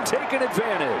chance and taking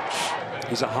advantage.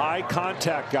 He's a high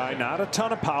contact guy, not a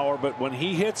ton of power, but when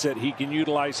he hits it, he can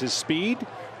utilize his speed.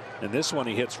 And this one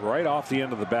he hits right off the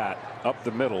end of the bat, up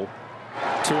the middle.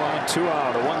 2 on, 2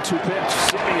 out, a 1-2 pitch.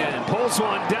 Simeon pulls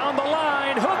one down the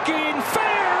line, hooking,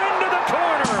 fair into the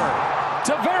corner.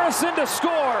 Taveras in to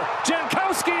score.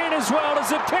 Jankowski in as well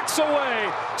as it kicks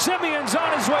away. Simeon's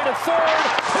on his way to third.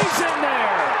 He's in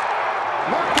there.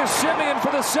 Marcus Simeon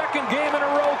for the second game in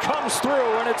a row comes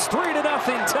through, and it's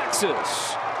 3-0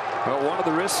 Texas. Well, one of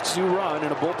the risks you run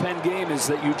in a bullpen game is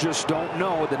that you just don't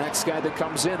know the next guy that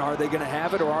comes in. Are they going to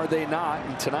have it or are they not?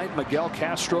 And tonight, Miguel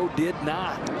Castro did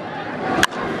not.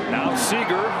 Now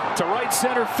Seager to right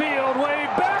center field, way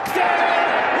back there,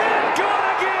 and gone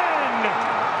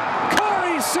again.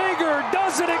 Corey Seager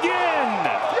does it again.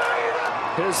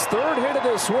 His third hit of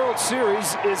this World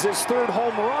Series is his third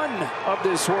home run of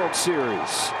this World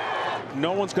Series.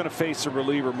 No one's going to face a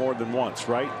reliever more than once,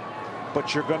 right?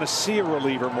 But you're going to see a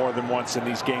reliever more than once in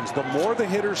these games. The more the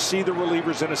hitters see the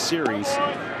relievers in a series,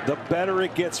 the better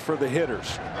it gets for the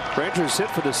hitters. Rangers hit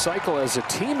for the cycle as a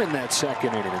team in that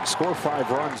second inning and score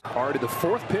 5 runs. Already the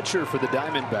 4th pitcher for the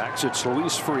Diamondbacks. It's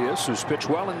Luis Frias, who's pitched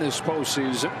well in this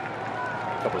postseason.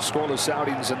 A couple scoreless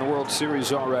outings in the World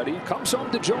Series already. Comes home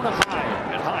to Jonah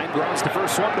Heim, and Heim grounds the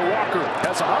first one to Walker.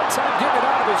 Has a hard time getting it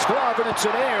out of his glove, and it's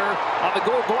an error on the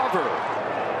Gold Glover.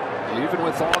 Even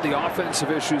with all the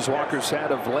offensive issues Walker's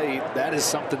had of late, that is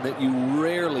something that you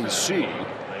rarely see.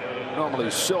 Normally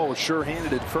so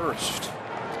sure-handed at first.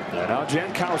 And now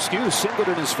Jankowski, who singled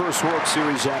in his first World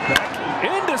Series at bat.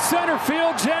 Into center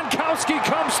field, Jankowski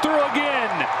comes through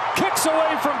again. Kicks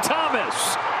away from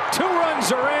Thomas. 2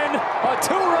 runs are in. A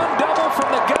 2-run double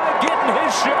from the guy getting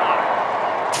his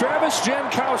shot. Travis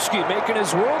Jankowski making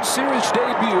his World Series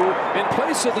debut in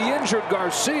place of the injured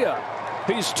Garcia.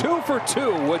 He's 2 for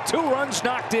 2 with 2 runs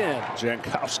knocked in.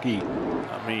 Jankowski,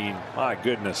 I mean, my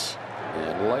goodness.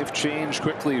 And life changed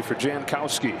quickly for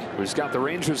Jankowski, who's got the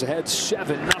Rangers ahead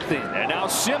 7-0. And now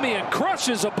Simeon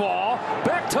crushes a ball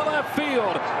back to left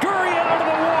field. Gurry out of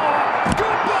the wall.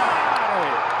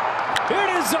 Goodbye. It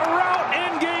is a rout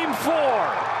in game 4.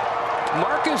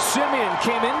 Marcus Simeon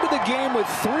came into the game with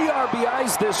 3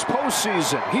 RBIs this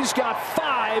postseason. He's got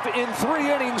 5 in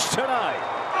 3 innings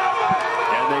tonight.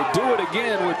 And they do it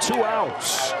again with 2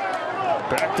 outs.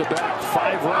 Back-to-back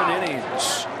 5-run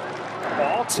innings.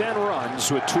 All 10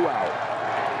 runs with 2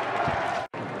 out.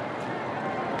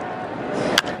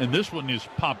 And this one is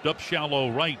popped up shallow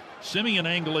right. Simeon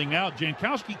angling out.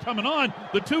 Jankowski coming on.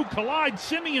 The 2 collide.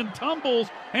 Simeon tumbles,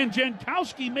 and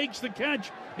Jankowski makes the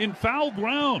catch in foul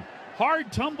ground.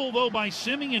 Hard tumble, though, by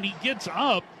Simeon. He gets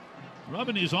up,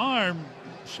 rubbing his arm,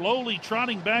 slowly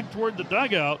trotting back toward the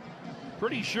dugout.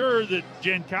 Pretty sure that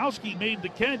Jankowski made the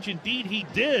catch. Indeed, he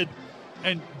did.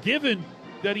 And given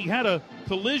that he had a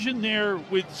collision there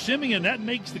with Simeon, that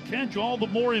makes the catch all the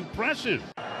more impressive.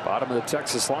 Bottom of the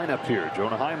Texas lineup here.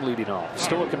 Jonah Heim leading off.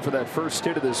 Still looking for that first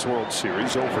hit of this World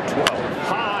Series. 0 for 12.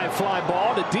 High fly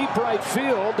ball to deep right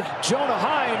field. Jonah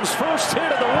Heim's first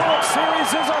hit of the World Series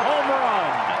is a home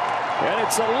run. And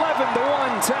it's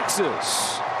 11-1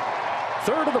 Texas.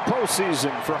 Third of the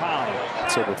postseason for High.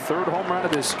 So the third home run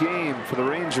of this game for the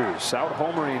Rangers. Out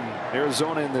homering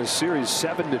Arizona in this series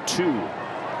 7-2.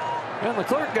 And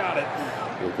Leclerc got it.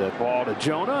 Give that ball to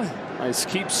Jonah. Nice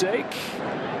keepsake.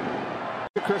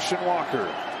 Christian Walker.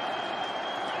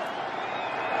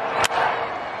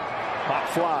 Pop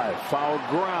fly, foul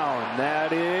ground.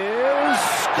 That is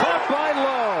caught by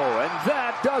Lowe, and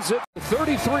that does it.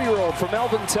 33-year-old from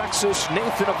Melbourne, Texas,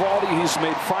 Nathan Eovaldi. He's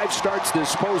made 5 starts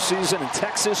this postseason, and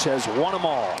Texas has won them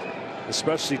all,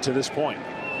 especially to this point.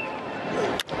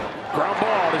 Ground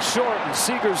ball to short, and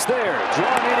Seager's there.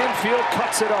 Drawn in infield,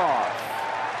 cuts it off.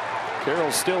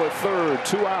 Carroll's still at third,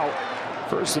 2 out.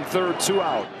 First and third, 2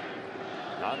 out.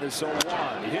 On this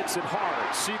 0-1, he hits it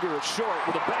hard. Seager at short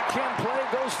with a backhand play,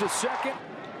 goes to second.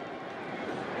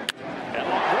 And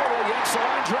Longoria yanks the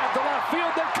line drive to left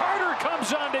field. Then Carter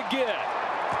comes on to get.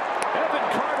 Evan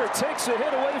Carter takes a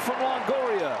hit away from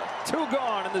Longoria. 2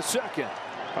 gone in the second.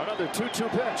 Another 2-2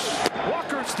 pitch.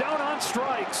 Walker's down on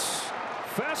strikes.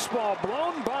 Fastball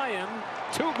blown by him.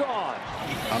 2 gone.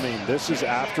 I mean, this is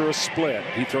after a split.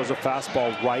 He throws a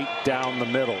fastball right down the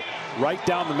middle. Right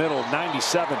down the middle,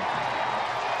 97.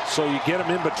 So you get him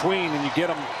in between, and you get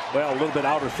him, well, a little bit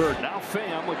outer third. Now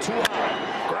Pham with 2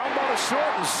 out. Ground ball to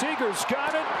short, and Seager's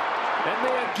got it. And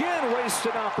they again waste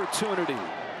an opportunity.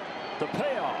 The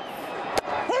payoff.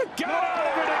 Got out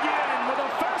of it again with a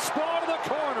fastball to the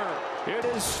corner. It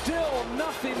is still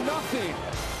 0-0.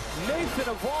 Nathan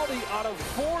Eovaldi out of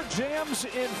 4 jams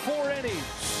in 4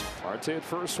 innings. Marte at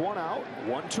first, 1 out.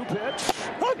 1-2 pitch.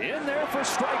 In there for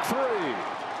strike 3.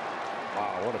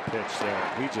 Wow, what a pitch there.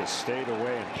 He just stayed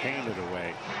away and painted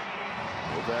away.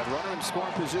 With that runner in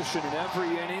scoring position in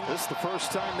every inning. This is the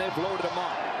first time they've loaded him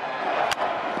up.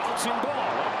 Bouncing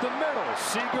ball up the middle.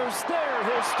 Seager's there.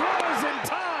 His throw is in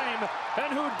time.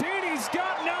 And Houdini's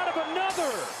gotten out of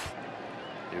another.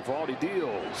 Eovaldi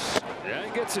deals.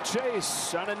 And gets a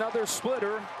chase on another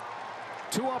splitter.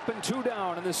 2 up and 2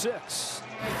 down in the 6th.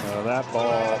 That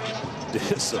ball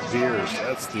disappears.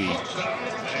 That's the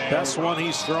best one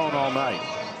he's thrown all night.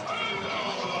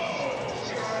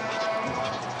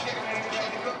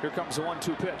 Here comes a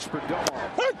 1-2 pitch.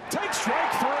 Perdomo takes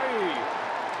strike 3.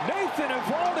 Nathan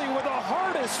Eovaldi with the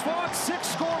hardest fought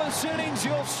 6 scoreless innings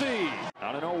you'll see.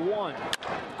 On an 0-1.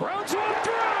 Grounds one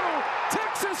through.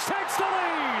 Texas takes the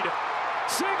lead.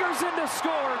 Seager's in to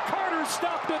score. Carter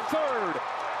stopped at third.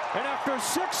 And after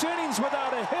 6 innings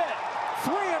without a hit,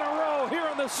 3 in a row here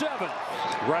in the 7th.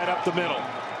 Right up the middle.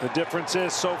 The difference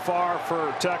is so far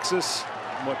for Texas,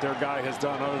 what their guy has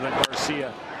done other than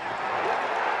Garcia.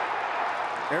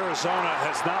 Arizona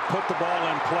has not put the ball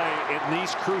in play in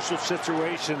these crucial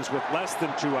situations with less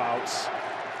than 2 outs.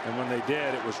 And when they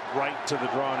did, it was right to the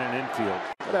drawn-in infield.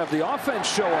 But have the offense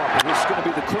show up. This is going to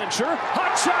be the clincher.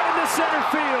 Hot shot into center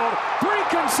field. 3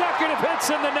 consecutive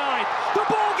hits in the 9th. The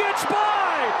ball gets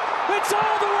by. It's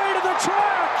all the way to the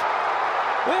track.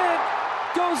 It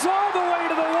goes all the way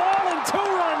to the wall, and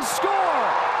 2-run score.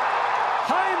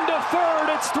 Heim to third.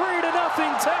 It's 3-0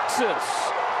 Texas.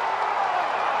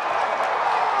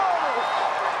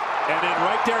 And then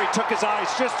right there, he took his eyes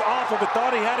just off of it.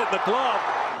 Thought he had it in the glove.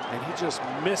 And he just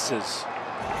misses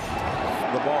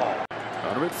the ball.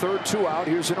 Runner at third, 2 out.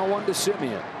 Here's an 0-1 to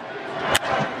Simeon. In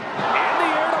the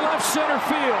air to left center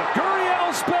field.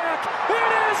 Gurriel's back.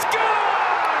 It is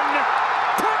gone!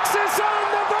 Texas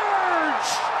on the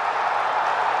verge!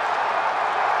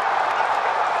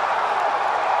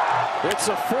 It's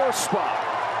a 4 spot.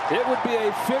 It would be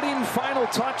a fitting final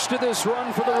touch to this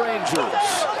run for the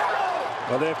Rangers.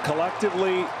 Well, they've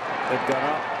collectively, they've gone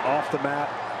up off the mat.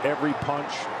 Every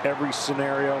punch, every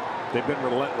scenario, they've been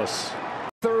relentless.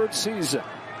 3rd season.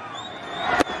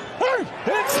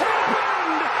 It's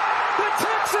happened! The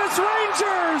Texas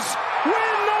Rangers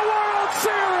win the World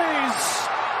Series!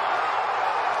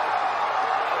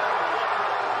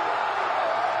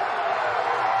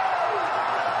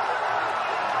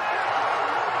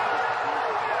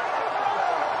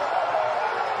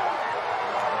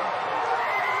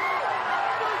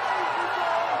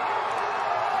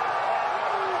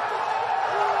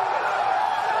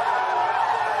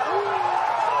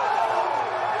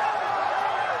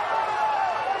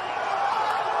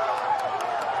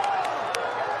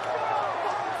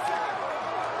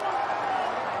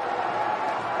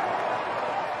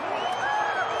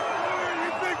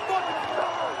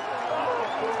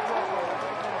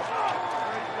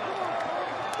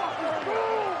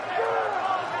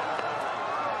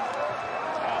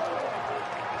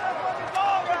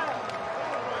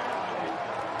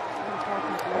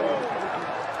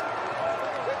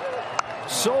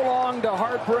 So long to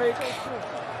heartbreak.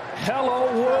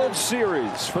 Hello World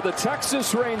Series for the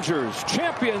Texas Rangers,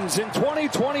 champions in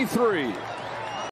 2023.